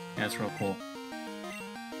 Yeah, that's real cool.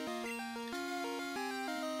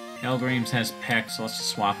 Elgreams has Peck, so let's just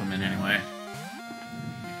swap him in anyway.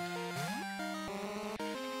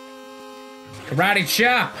 Karate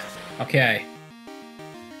Chop! Okay.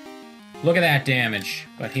 Look at that damage.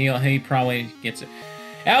 But he probably gets it.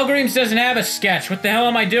 Elgreams doesn't have a sketch. What the hell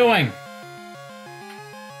am I doing?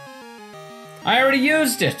 I already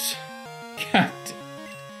used it. God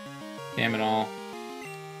damn it all.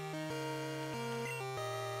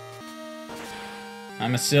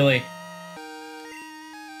 I'm a silly.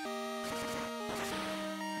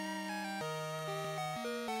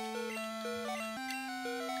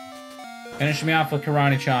 Finish me off with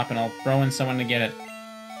Karate Chop and I'll throw in someone to get it.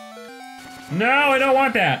 No, I don't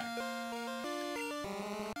want that!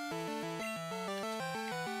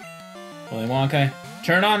 Willy Wonka,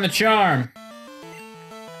 turn on the charm!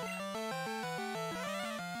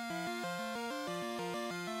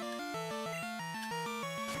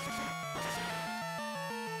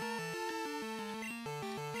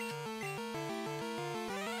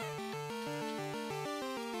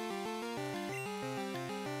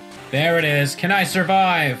 There it is. Can I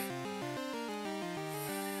survive?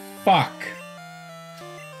 Fuck.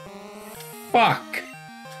 Fuck.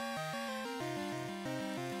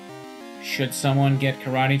 Should someone get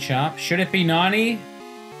Karate Chop? Should it be Nani?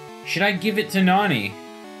 Should I give it to Nani?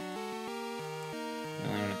 The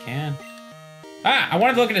only one who can. Ah! I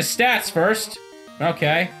wanted to look at his stats first.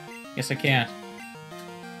 Okay. Guess I can't.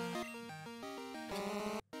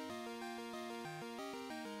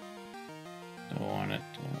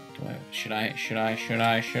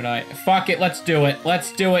 Should I? Fuck it, let's do it.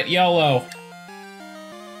 Let's do it, YOLO.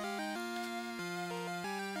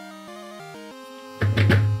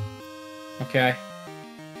 Okay.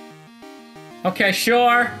 Okay,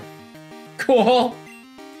 sure. Cool.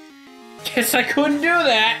 Guess I couldn't do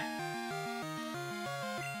that.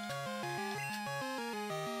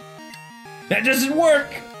 That doesn't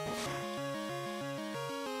work.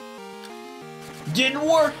 Didn't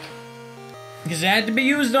work. Because it had to be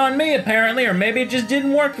used on me, apparently, or maybe it just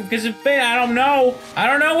didn't work because of Finn. I don't know. I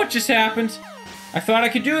don't know what just happened. I thought I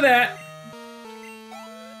could do that.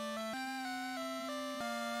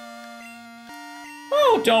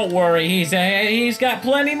 Oh, don't worry. He's got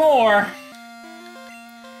plenty more.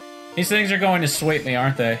 These things are going to sweep me,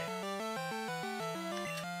 aren't they?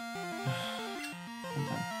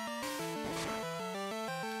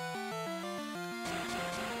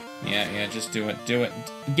 Yeah, just do it. Do it.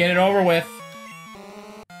 Get it over with.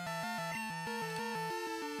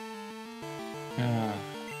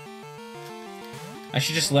 I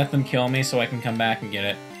should just let them kill me so I can come back and get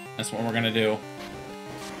it. That's what we're gonna do.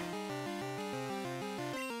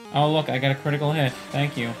 Oh, look, I got a critical hit.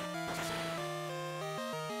 Thank you.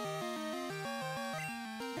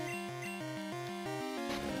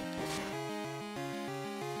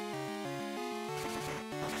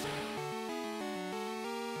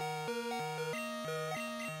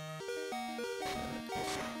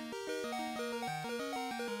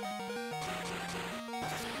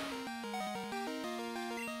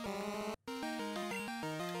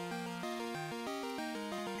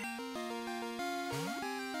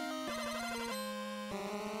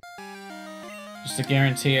 Just to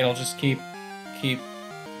guarantee it'll just keep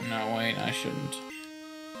No, wait, I shouldn't.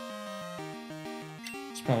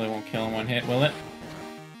 This probably won't kill in one hit, will it?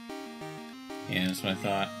 Yeah, that's what I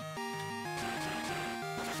thought.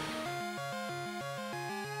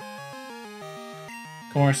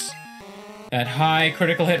 Of course, that high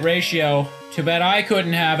critical hit ratio. Too bad I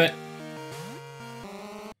couldn't have it.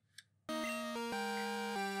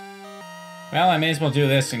 Well, I may as well do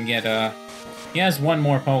this and get, he has one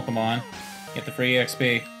more Pokemon. Get the free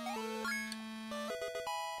XP.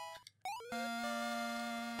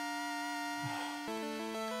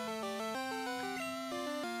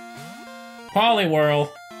 Poliwhirl!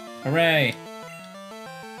 Hooray!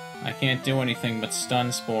 I can't do anything but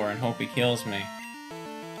Stun Spore and hope he kills me.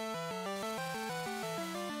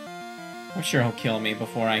 I'm sure he'll kill me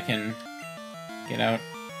before I can get out.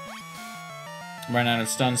 Run out of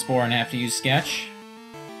Stun Spore and have to use Sketch.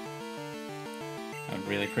 I would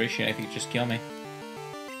really appreciate it if you could just kill me.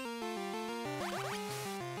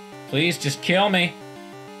 Please, just kill me!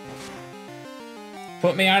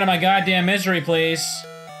 Put me out of my goddamn misery, please!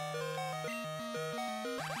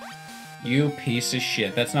 You piece of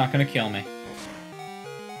shit. That's not gonna kill me.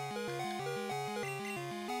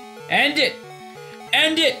 End it!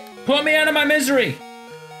 End it! Put me out of my misery!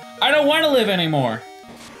 I don't want to live anymore!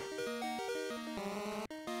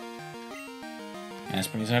 That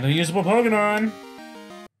brings out a usable Pokemon!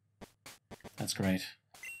 That's great.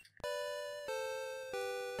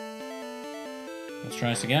 Let's try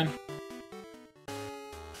this again.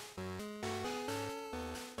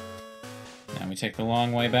 Now we take the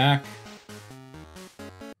long way back.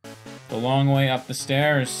 The long way up the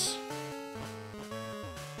stairs.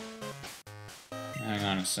 Hang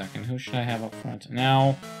on a second. Who should I have up front?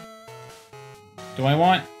 Now, do I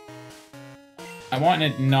want... I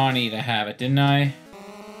wanted Nani to have it, didn't I?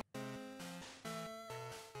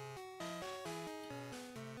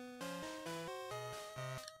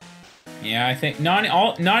 Yeah, I think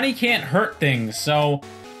Nani can't hurt things, so...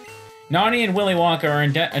 Nani and Willy Wonka are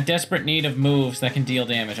in a desperate need of moves that can deal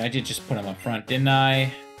damage. I did just put them up front, didn't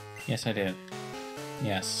I? Yes, I did.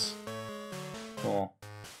 Yes. Cool.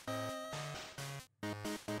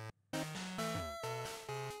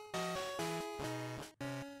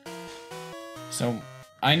 So,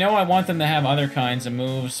 I know I want them to have other kinds of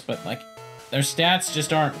moves, but, like, their stats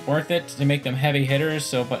just aren't worth it to make them heavy hitters,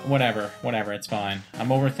 so, but whatever. Whatever, it's fine. I'm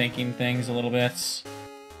overthinking things a little bit.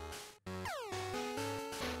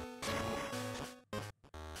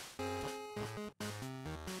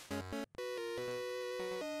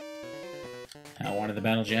 I wanted the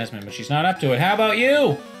Battle Jasmine, but she's not up to it. How about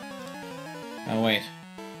you? Oh, wait.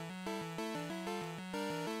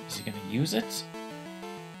 Is he gonna use it?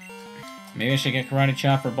 Maybe I should get Karate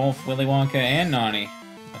Chop for both Willy Wonka and Nani.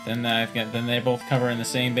 But then then they both cover in the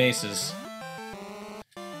same bases.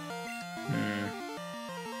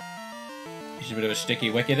 It's a bit of a sticky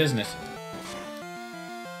wicket, isn't it?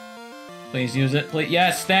 Please use it. Please.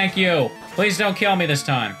 Yes, thank you. Please don't kill me this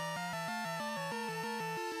time.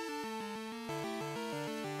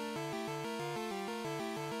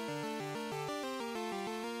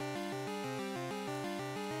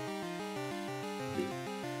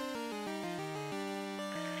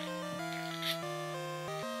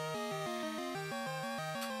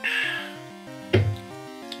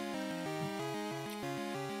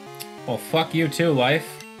 Well, fuck you too,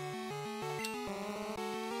 life.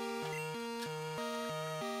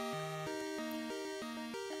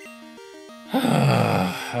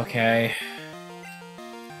 Okay.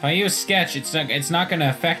 If I use Sketch, it's not gonna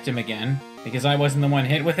affect him again, because I wasn't the one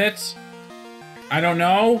hit with it. I don't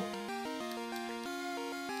know.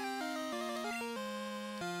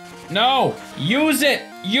 No! Use it!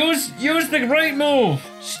 Use the right move!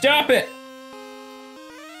 Stop it!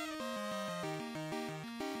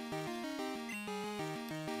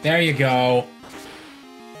 There you go.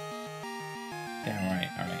 Yeah, alright,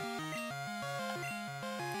 alright.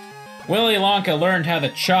 Willy Wonka learned how to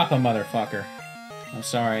chop a motherfucker. I'm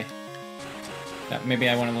sorry. Maybe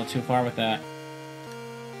I went a little too far with that.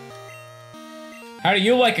 How do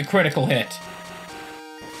you like a critical hit?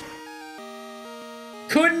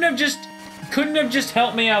 Couldn't have just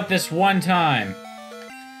helped me out this one time.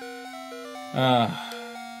 May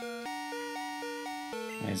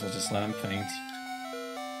as well just let him faint.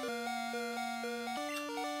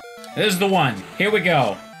 This is the one. Here we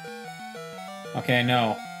go. Okay,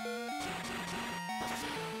 no.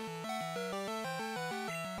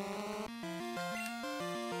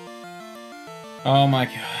 Oh my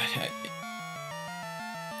god.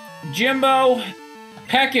 Jimbo!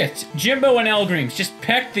 Peck it! Jimbo and Elgreams, just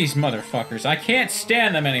peck these motherfuckers. I can't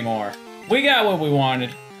stand them anymore. We got what we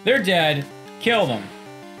wanted. They're dead. Kill them.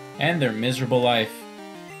 End their miserable life.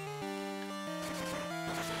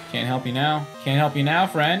 Can't help you now. Can't help you now,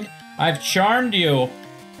 friend. I've charmed you.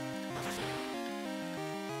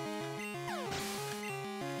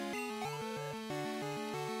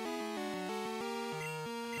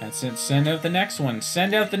 That's it. Send out the next one.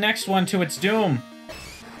 Send out the next one to its doom.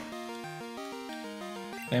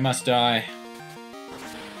 They must die.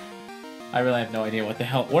 I really have no idea what the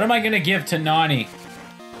hell. What am I gonna give to Nani?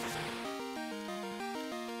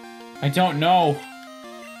 I don't know.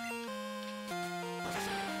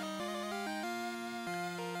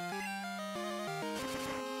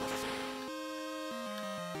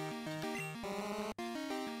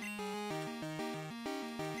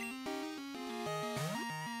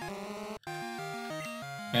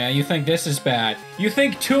 Yeah, you think this is bad? You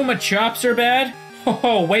think 2 Machops are bad?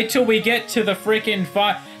 Oh, wait till we get to the freaking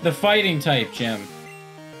the fighting type gym.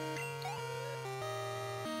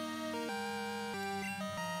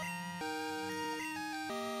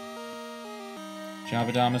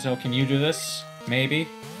 Jabba Damaso, can you do this? Maybe,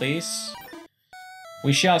 please.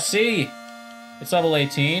 We shall see. It's level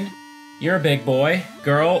 18. You're a big boy.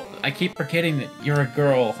 Girl, I keep forgetting that you're a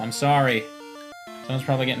girl. I'm sorry. Someone's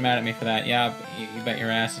probably getting mad at me for that. Yeah, you bet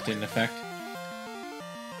your ass it didn't affect.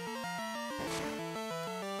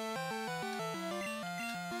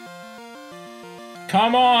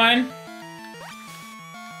 Come on!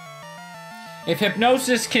 If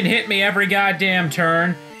Hypnosis can hit me every goddamn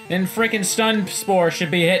turn, then frickin' Stun Spore should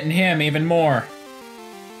be hitting him even more.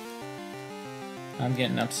 I'm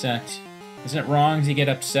getting upset. Isn't it wrong to get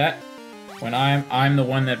upset when I'm the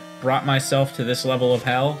one that brought myself to this level of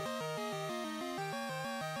hell?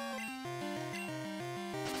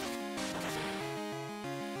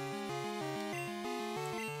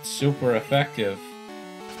 Super effective.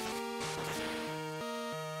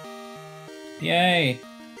 Yay!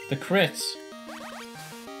 The crits!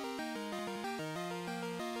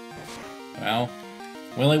 Well,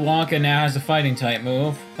 Willy Wonka now has a fighting type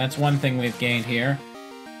move. That's one thing we've gained here.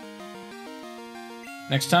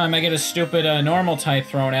 Next time I get a stupid normal type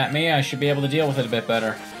thrown at me, I should be able to deal with it a bit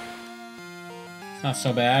better. It's not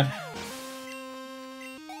so bad.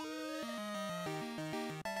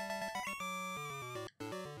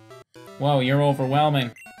 Whoa, you're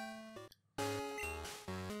overwhelming.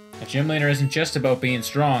 A gym leader isn't just about being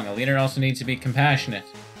strong. A leader also needs to be compassionate.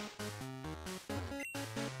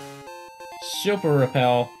 Super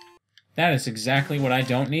Repel. That is exactly what I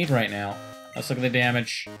don't need right now. Let's look at the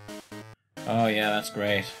damage. Oh yeah, that's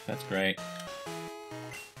great. That's great.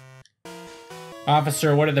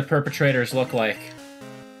 Officer, what did the perpetrators look like?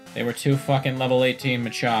 They were 2 fucking level 18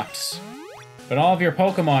 Machops. But all of your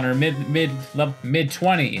Pokemon are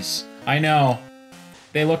mid-20s. I know.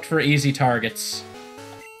 They looked for easy targets.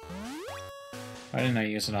 Why didn't I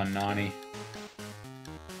use it on Nani?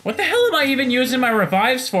 What the hell am I even using my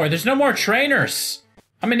revives for? There's no more trainers!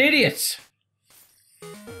 I'm an idiot!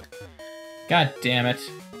 God damn it.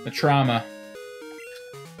 The trauma.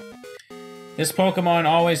 This Pokemon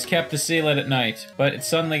always kept the sea lit at night, but it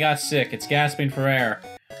suddenly got sick. It's gasping for air.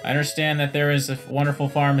 I understand that there is a wonderful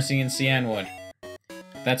pharmacy in Cianwood.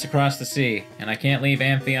 That's across the sea, and I can't leave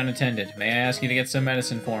Amphi unattended. May I ask you to get some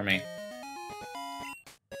medicine for me?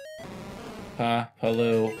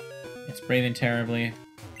 Paloo. It's breathing terribly.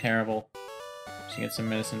 Terrible. So get some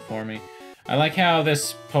medicine for me. I like how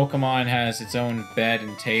this Pokemon has its own bed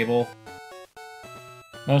and table.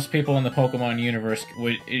 Most people in the Pokemon universe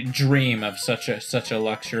would dream of such a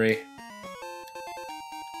luxury.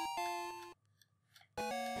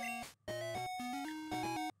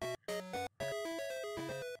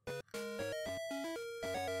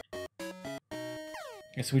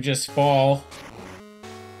 Guess we just fall.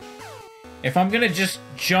 If I'm gonna just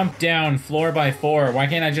jump down floor by floor, why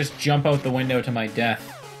can't I just jump out the window to my death?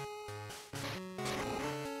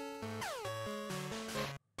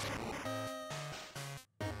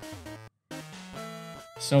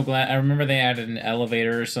 So glad. I remember they added an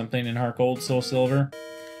elevator or something in Heart Gold, Soul Silver.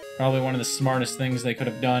 Probably one of the smartest things they could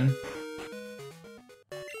have done.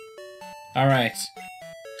 Alright.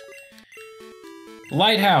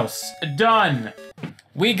 Lighthouse. Done!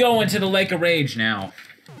 We go into the Lake of Rage now.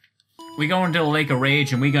 We go into the Lake of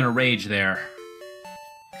Rage and we gonna rage there.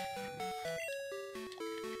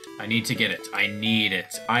 I need to get it. I need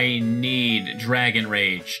it. I need Dragon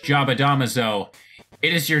Rage. Jabba Damaso,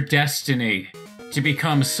 it is your destiny to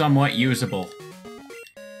become somewhat usable.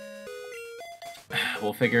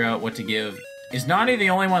 We'll figure out what to give. Is Nani the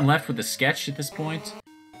only one left with the sketch at this point?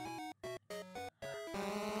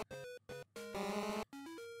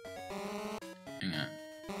 Hang on.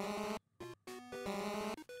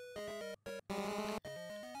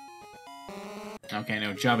 Okay,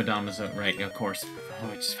 no, Jabba Damaso, right, of course. Oh,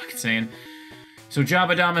 I'm just fucking saying. So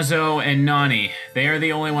Jabba Damazo and Nani, they are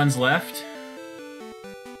the only ones left.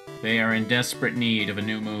 They are in desperate need of a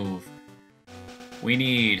new move. We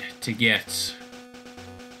need to get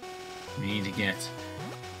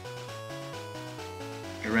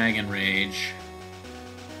Dragon Rage.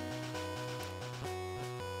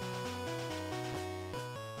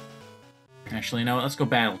 Actually, you know what? Let's go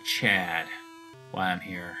battle Chad while I'm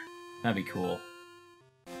here. That'd be cool.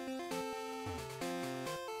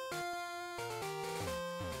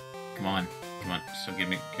 Come on. Come on. So give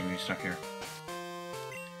me stuff here.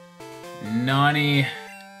 Nani,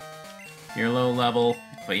 you're low level,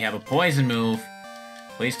 but you have a poison move.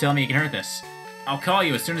 Please tell me you can hurt this. I'll call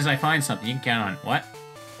you as soon as I find something you can count on. What?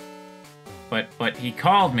 But he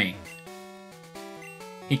called me.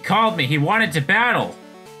 He called me. He wanted to battle.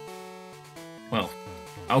 Well,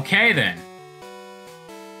 okay then.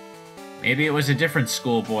 Maybe it was a different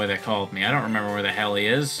schoolboy that called me. I don't remember where the hell he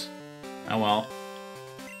is. Oh well.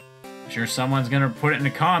 I'm sure someone's gonna put it in the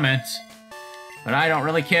comments, but I don't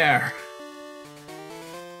really care.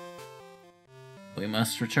 We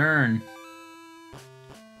must return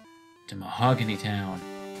to Mahogany Town.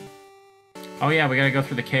 Oh yeah, we gotta go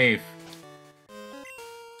through the cave.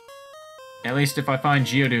 At least if I find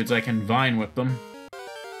Geodudes, I can Vine Whip them.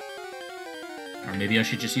 Or maybe I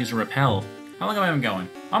should just use a Repel. How long have I been going?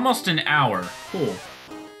 Almost an hour. Cool.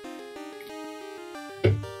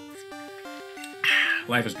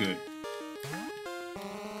 Life is good.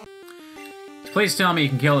 Please tell me you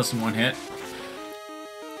can kill this in one hit.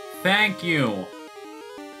 Thank you.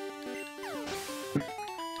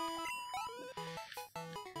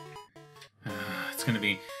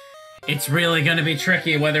 It's really gonna be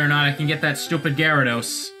tricky whether or not I can get that stupid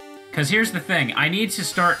Gyarados. Because here's the thing, I need to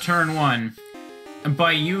start turn 1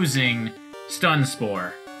 by using Stun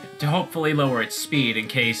Spore to hopefully lower its speed in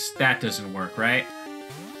case that doesn't work, right?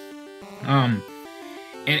 And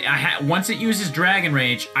once it uses Dragon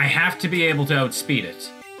Rage, I have to be able to outspeed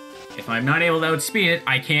it. If I'm not able to outspeed it,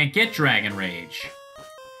 I can't get Dragon Rage.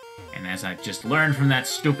 And as I've just learned from that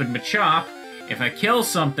stupid Machop, if I kill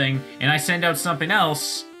something and I send out something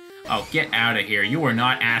else... Oh, get out of here. You were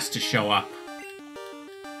not asked to show up.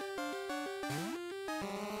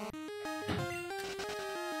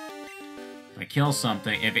 If I kill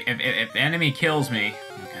something... If the enemy kills me...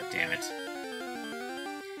 Oh, God damn it.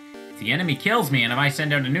 If the enemy kills me and if I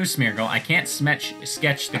send out a new Smeargle, I can't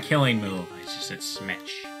sketch the killing move. I just said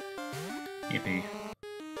smetch. Yippee.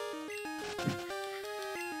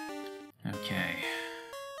 Okay.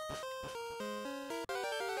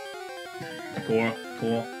 Cool,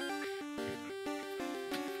 cool.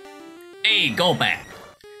 Hey, go back!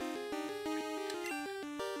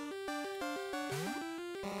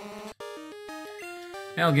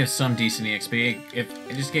 That'll give some decent EXP. If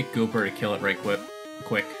just get Gooper to kill it right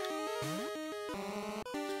quick.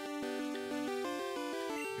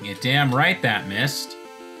 You're damn right that missed.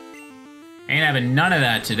 Ain't having none of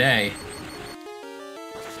that today.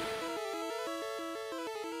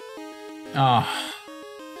 Oh.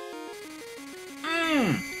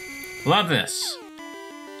 Love this.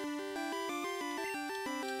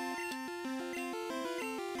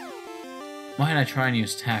 Why did I try and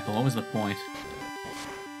use Tackle? What was the point?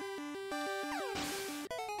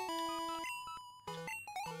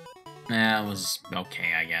 That was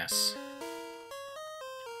okay, I guess.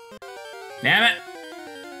 Damn it!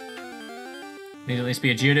 Need to at least be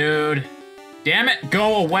a Geodude. Damn it,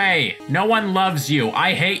 go away! No one loves you.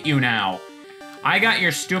 I hate you now. I got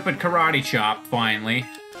your stupid Karate Chop, finally.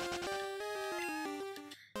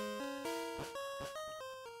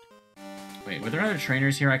 Wait, were there other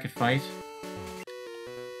trainers here I could fight?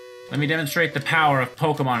 Let me demonstrate the power of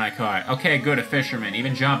Pokemon I caught. Okay, good, a fisherman.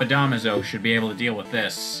 Even Jabba Damazo should be able to deal with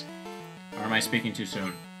this. Or am I speaking too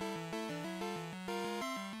soon?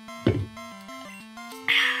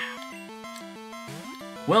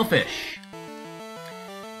 Willfish.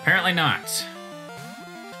 Apparently not.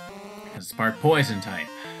 Because it's part poison type.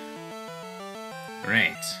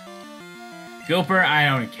 Great. Gooper, I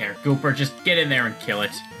don't care. Gooper, just get in there and kill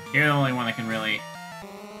it. You're the only one that can really...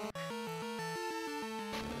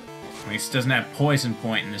 At least doesn't have Poison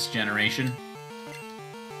Point in this generation.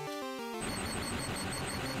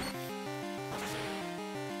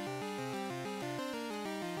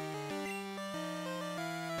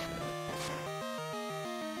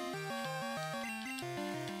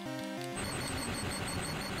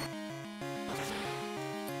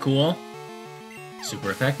 Cool.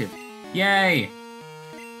 Super effective. Yay!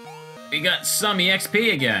 We got some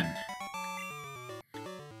EXP again.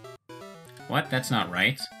 What? That's not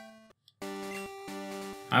right.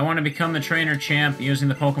 I want to become the trainer champ using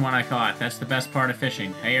the Pokemon I caught. That's the best part of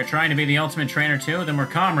fishing. Hey, you're trying to be the ultimate trainer too? Then we're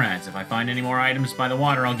comrades. If I find any more items by the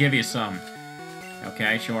water, I'll give you some.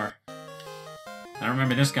 Okay, sure. I don't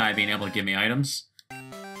remember this guy being able to give me items.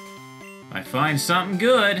 If I find something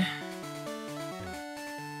good...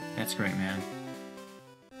 That's great, man.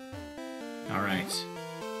 Alright.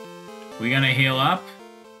 We're gonna heal up.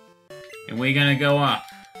 And we're gonna go up.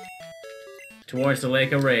 Towards the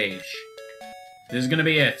Lake of Rage. This is gonna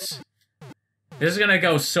be it. This is gonna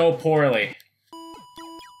go so poorly.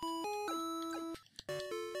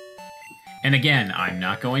 And again, I'm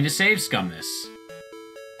not going to save scum this.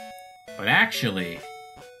 But actually...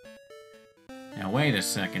 Now wait a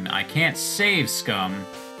second, I can't save scum.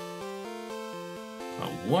 But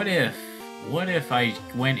what if I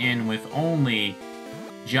went in with only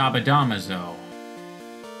Jabba-Damazo?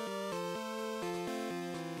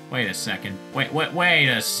 Wait a second. Wait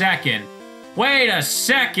a second! Wait a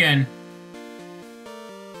second!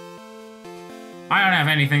 I don't have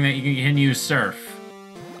anything that you can use Surf.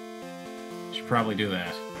 Should probably do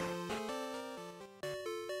that.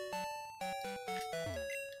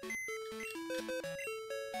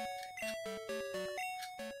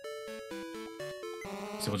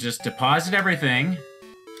 So we'll just deposit everything.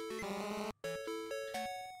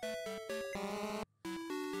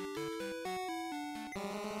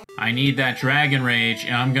 I need that Dragon Rage,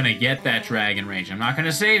 and I'm gonna get that Dragon Rage. I'm not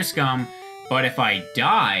gonna save scum, but if I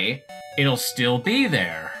die, it'll still be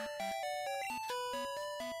there.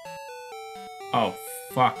 Oh,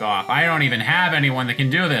 fuck off. I don't even have anyone that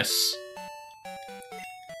can do this.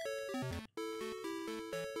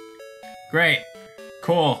 Great.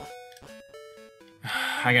 Cool.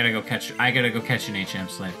 I gotta go catch an HM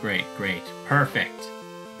slave. Great, great. Perfect.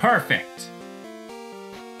 Perfect!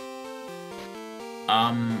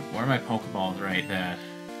 Where are my Pokeballs? Right, that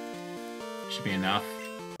should be enough.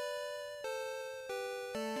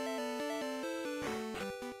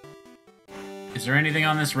 Is there anything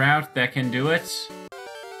on this route that can do it?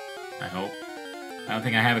 I hope. I don't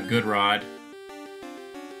think I have a good rod.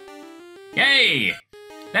 Yay!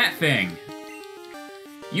 That thing!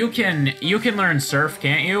 You can learn Surf,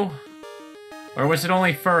 can't you? Or was it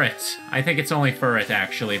only Furret? I think it's only Furret,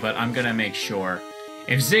 actually, but I'm gonna make sure.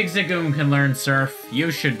 If Zigzagoon can learn Surf, you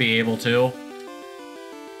should be able to.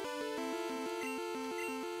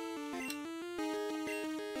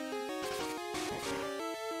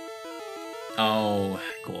 Oh,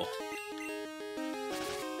 cool.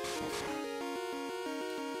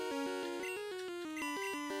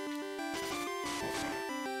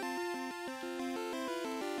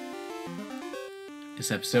 This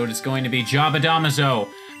episode is going to be Jabba-Damazo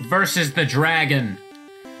versus the dragon.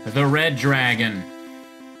 The red dragon.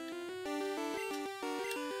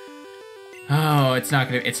 Oh, it's not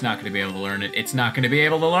gonna be able to learn it. It's not gonna be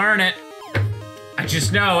able to learn it. I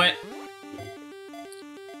just know it.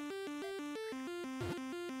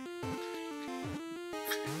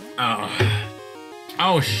 Oh.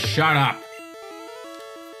 Oh, shut up.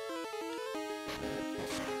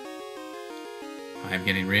 I'm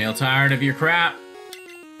getting real tired of your crap.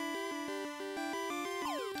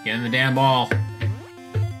 Get in the damn ball.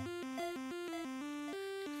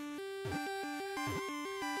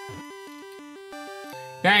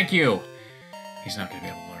 Thank you. He's not gonna be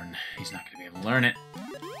able to learn. He's not gonna be able to learn it.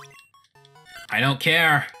 I don't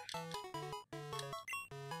care.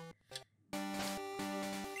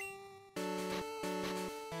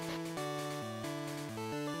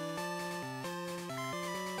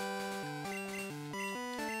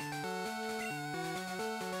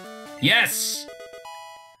 Yes!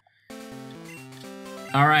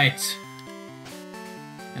 Alright.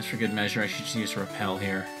 As for good measure, I should just use Repel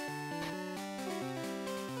here.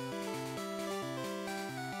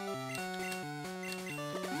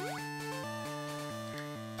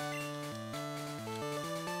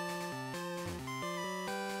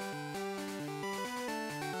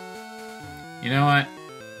 You know what?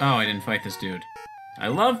 Oh, I didn't fight this dude. I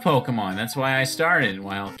love Pokemon, that's why I started.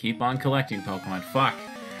 Well, I'll keep on collecting Pokemon. Fuck.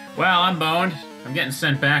 Well, I'm boned. I'm getting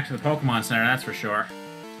sent back to the Pokemon Center, that's for sure.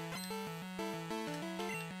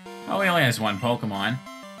 Oh, he only has one Pokemon.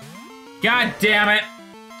 God damn it!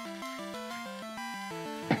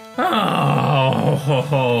 Oh!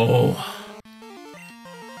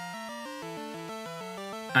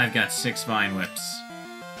 I've got 6 Vine Whips.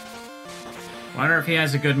 Wonder if he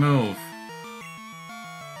has a good move.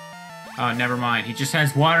 Oh, never mind. He just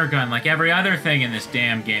has Water Gun like every other thing in this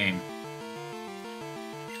damn game.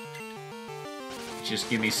 Just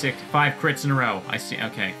give me 5 crits in a row. I see.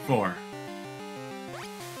 Okay, 4.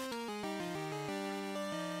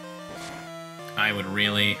 I would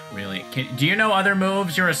really... do you know other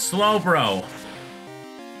moves? You're a slow bro.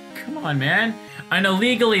 Come on, man. An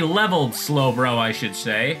illegally leveled slow bro, I should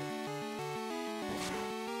say.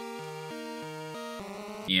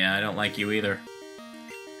 Yeah, I don't like you either.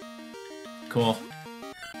 Cool.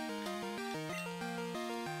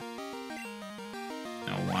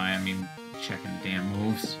 Oh, why? I mean, checking damn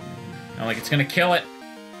moves. Not like it's gonna kill it.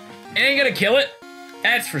 It ain't gonna kill it.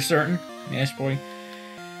 That's for certain. Yes, boy.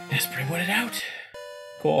 That's pretty put it out.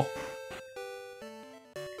 Cool.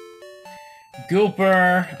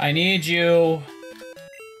 Gooper, I need you.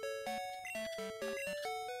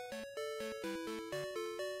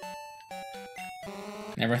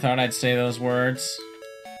 Never thought I'd say those words.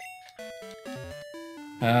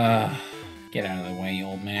 Get out of the way, you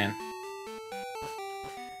old man.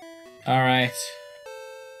 Alright.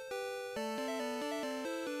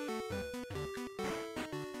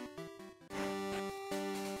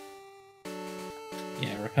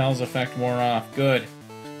 Yeah, Repel's effect wore off. Good.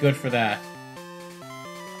 Good for that.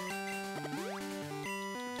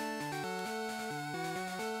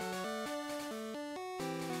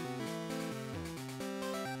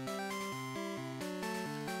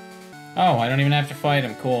 Oh, I don't even have to fight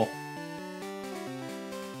him. Cool.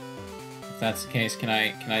 If that's the case, can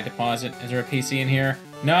I deposit? Is there a PC in here?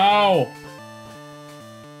 No!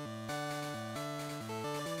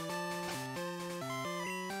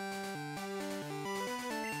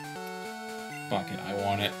 Fuck it, I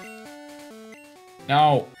want it.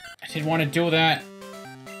 No! I didn't want to do that.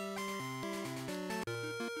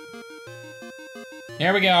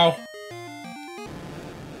 There we go.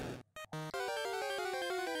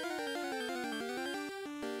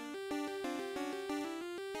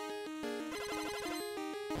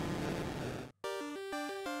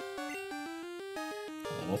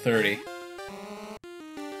 Level 30.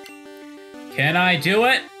 Can I do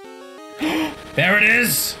it? There it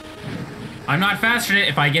is! I'm not faster than it.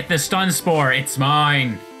 If I get the stun spore, it's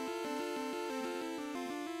mine.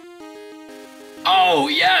 Oh,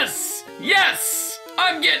 yes! Yes!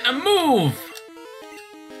 I'm getting a move!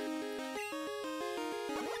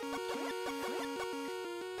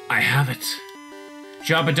 I have it.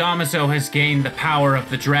 Jabba has gained the power of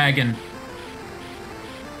the dragon.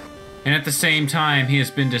 And at the same time, he has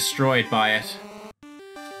been destroyed by it.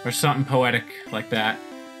 Or something poetic like that.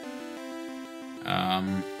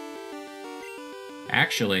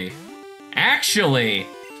 Actually!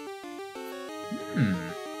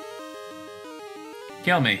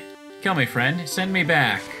 Kill me. Kill me, friend. Send me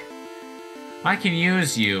back. I can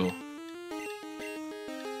use you.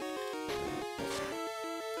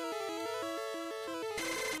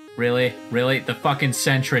 Really? Really? The fucking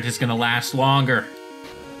Sentret is gonna last longer.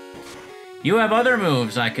 You have other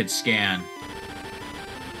moves I could scan.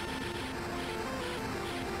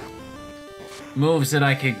 Moves that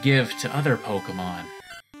I could give to other Pokemon.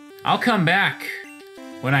 I'll come back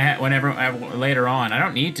whenever later on. I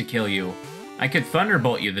don't need to kill you. I could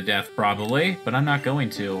Thunderbolt you to death probably, but I'm not going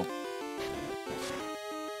to.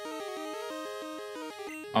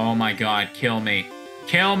 Oh my god, kill me.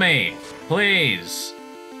 Kill me! Please!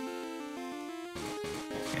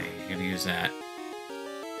 Okay, you're gonna use that.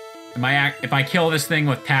 If I kill this thing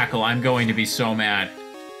with Tackle, I'm going to be so mad.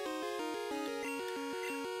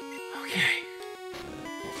 Okay.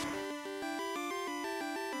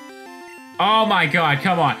 Oh my god,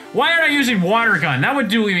 come on. Why aren't I using Water Gun? That would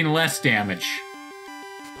do even less damage.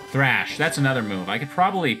 Thrash, that's another move. I could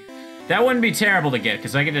probably... That wouldn't be terrible to get,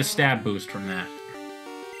 because I get a stab boost from that.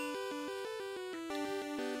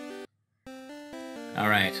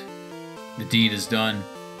 Alright. The deed is done.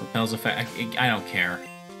 Repel's effect... I don't care.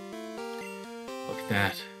 Look at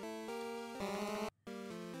that.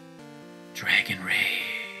 Dragon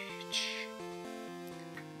Rage.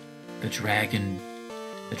 The dragon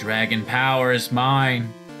power is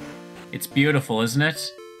mine. It's beautiful, isn't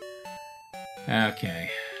it? Okay.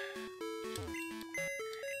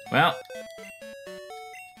 Well.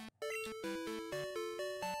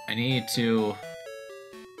 I need to...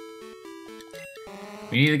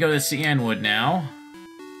 We need to go to Cianwood now.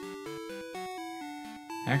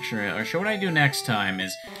 Actually, or what I do next time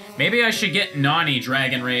is... Maybe I should get Nani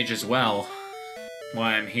Dragon Rage as well. While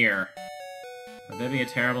I'm here. Would that be a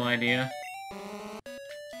terrible idea?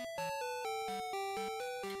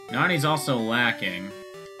 Nani's also lacking.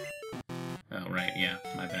 Oh, right, yeah,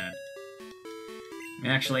 my bad.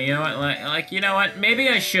 Actually, you know what, you know what? Maybe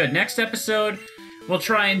I should. Next episode, we'll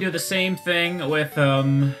try and do the same thing with,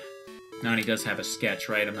 Nani does have a sketch,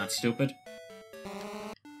 right? I'm not stupid?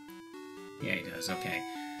 Yeah, he does, okay.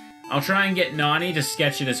 I'll try and get Nani to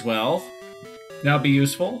sketch it as well. That'll be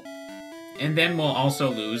useful. And then we'll also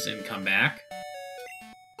lose and come back.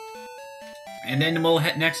 and then we'll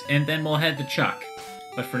head to Chuck.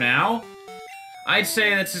 But for now, I'd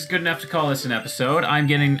say this is good enough to call this an episode. I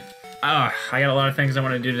got a lot of things I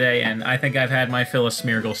want to do today, and I think I've had my fill of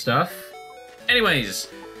Smeargle stuff. Anyways,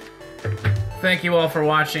 thank you all for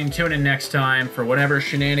watching. Tune in next time for whatever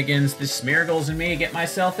shenanigans the Smeargles and me get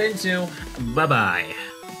myself into. Bye-bye.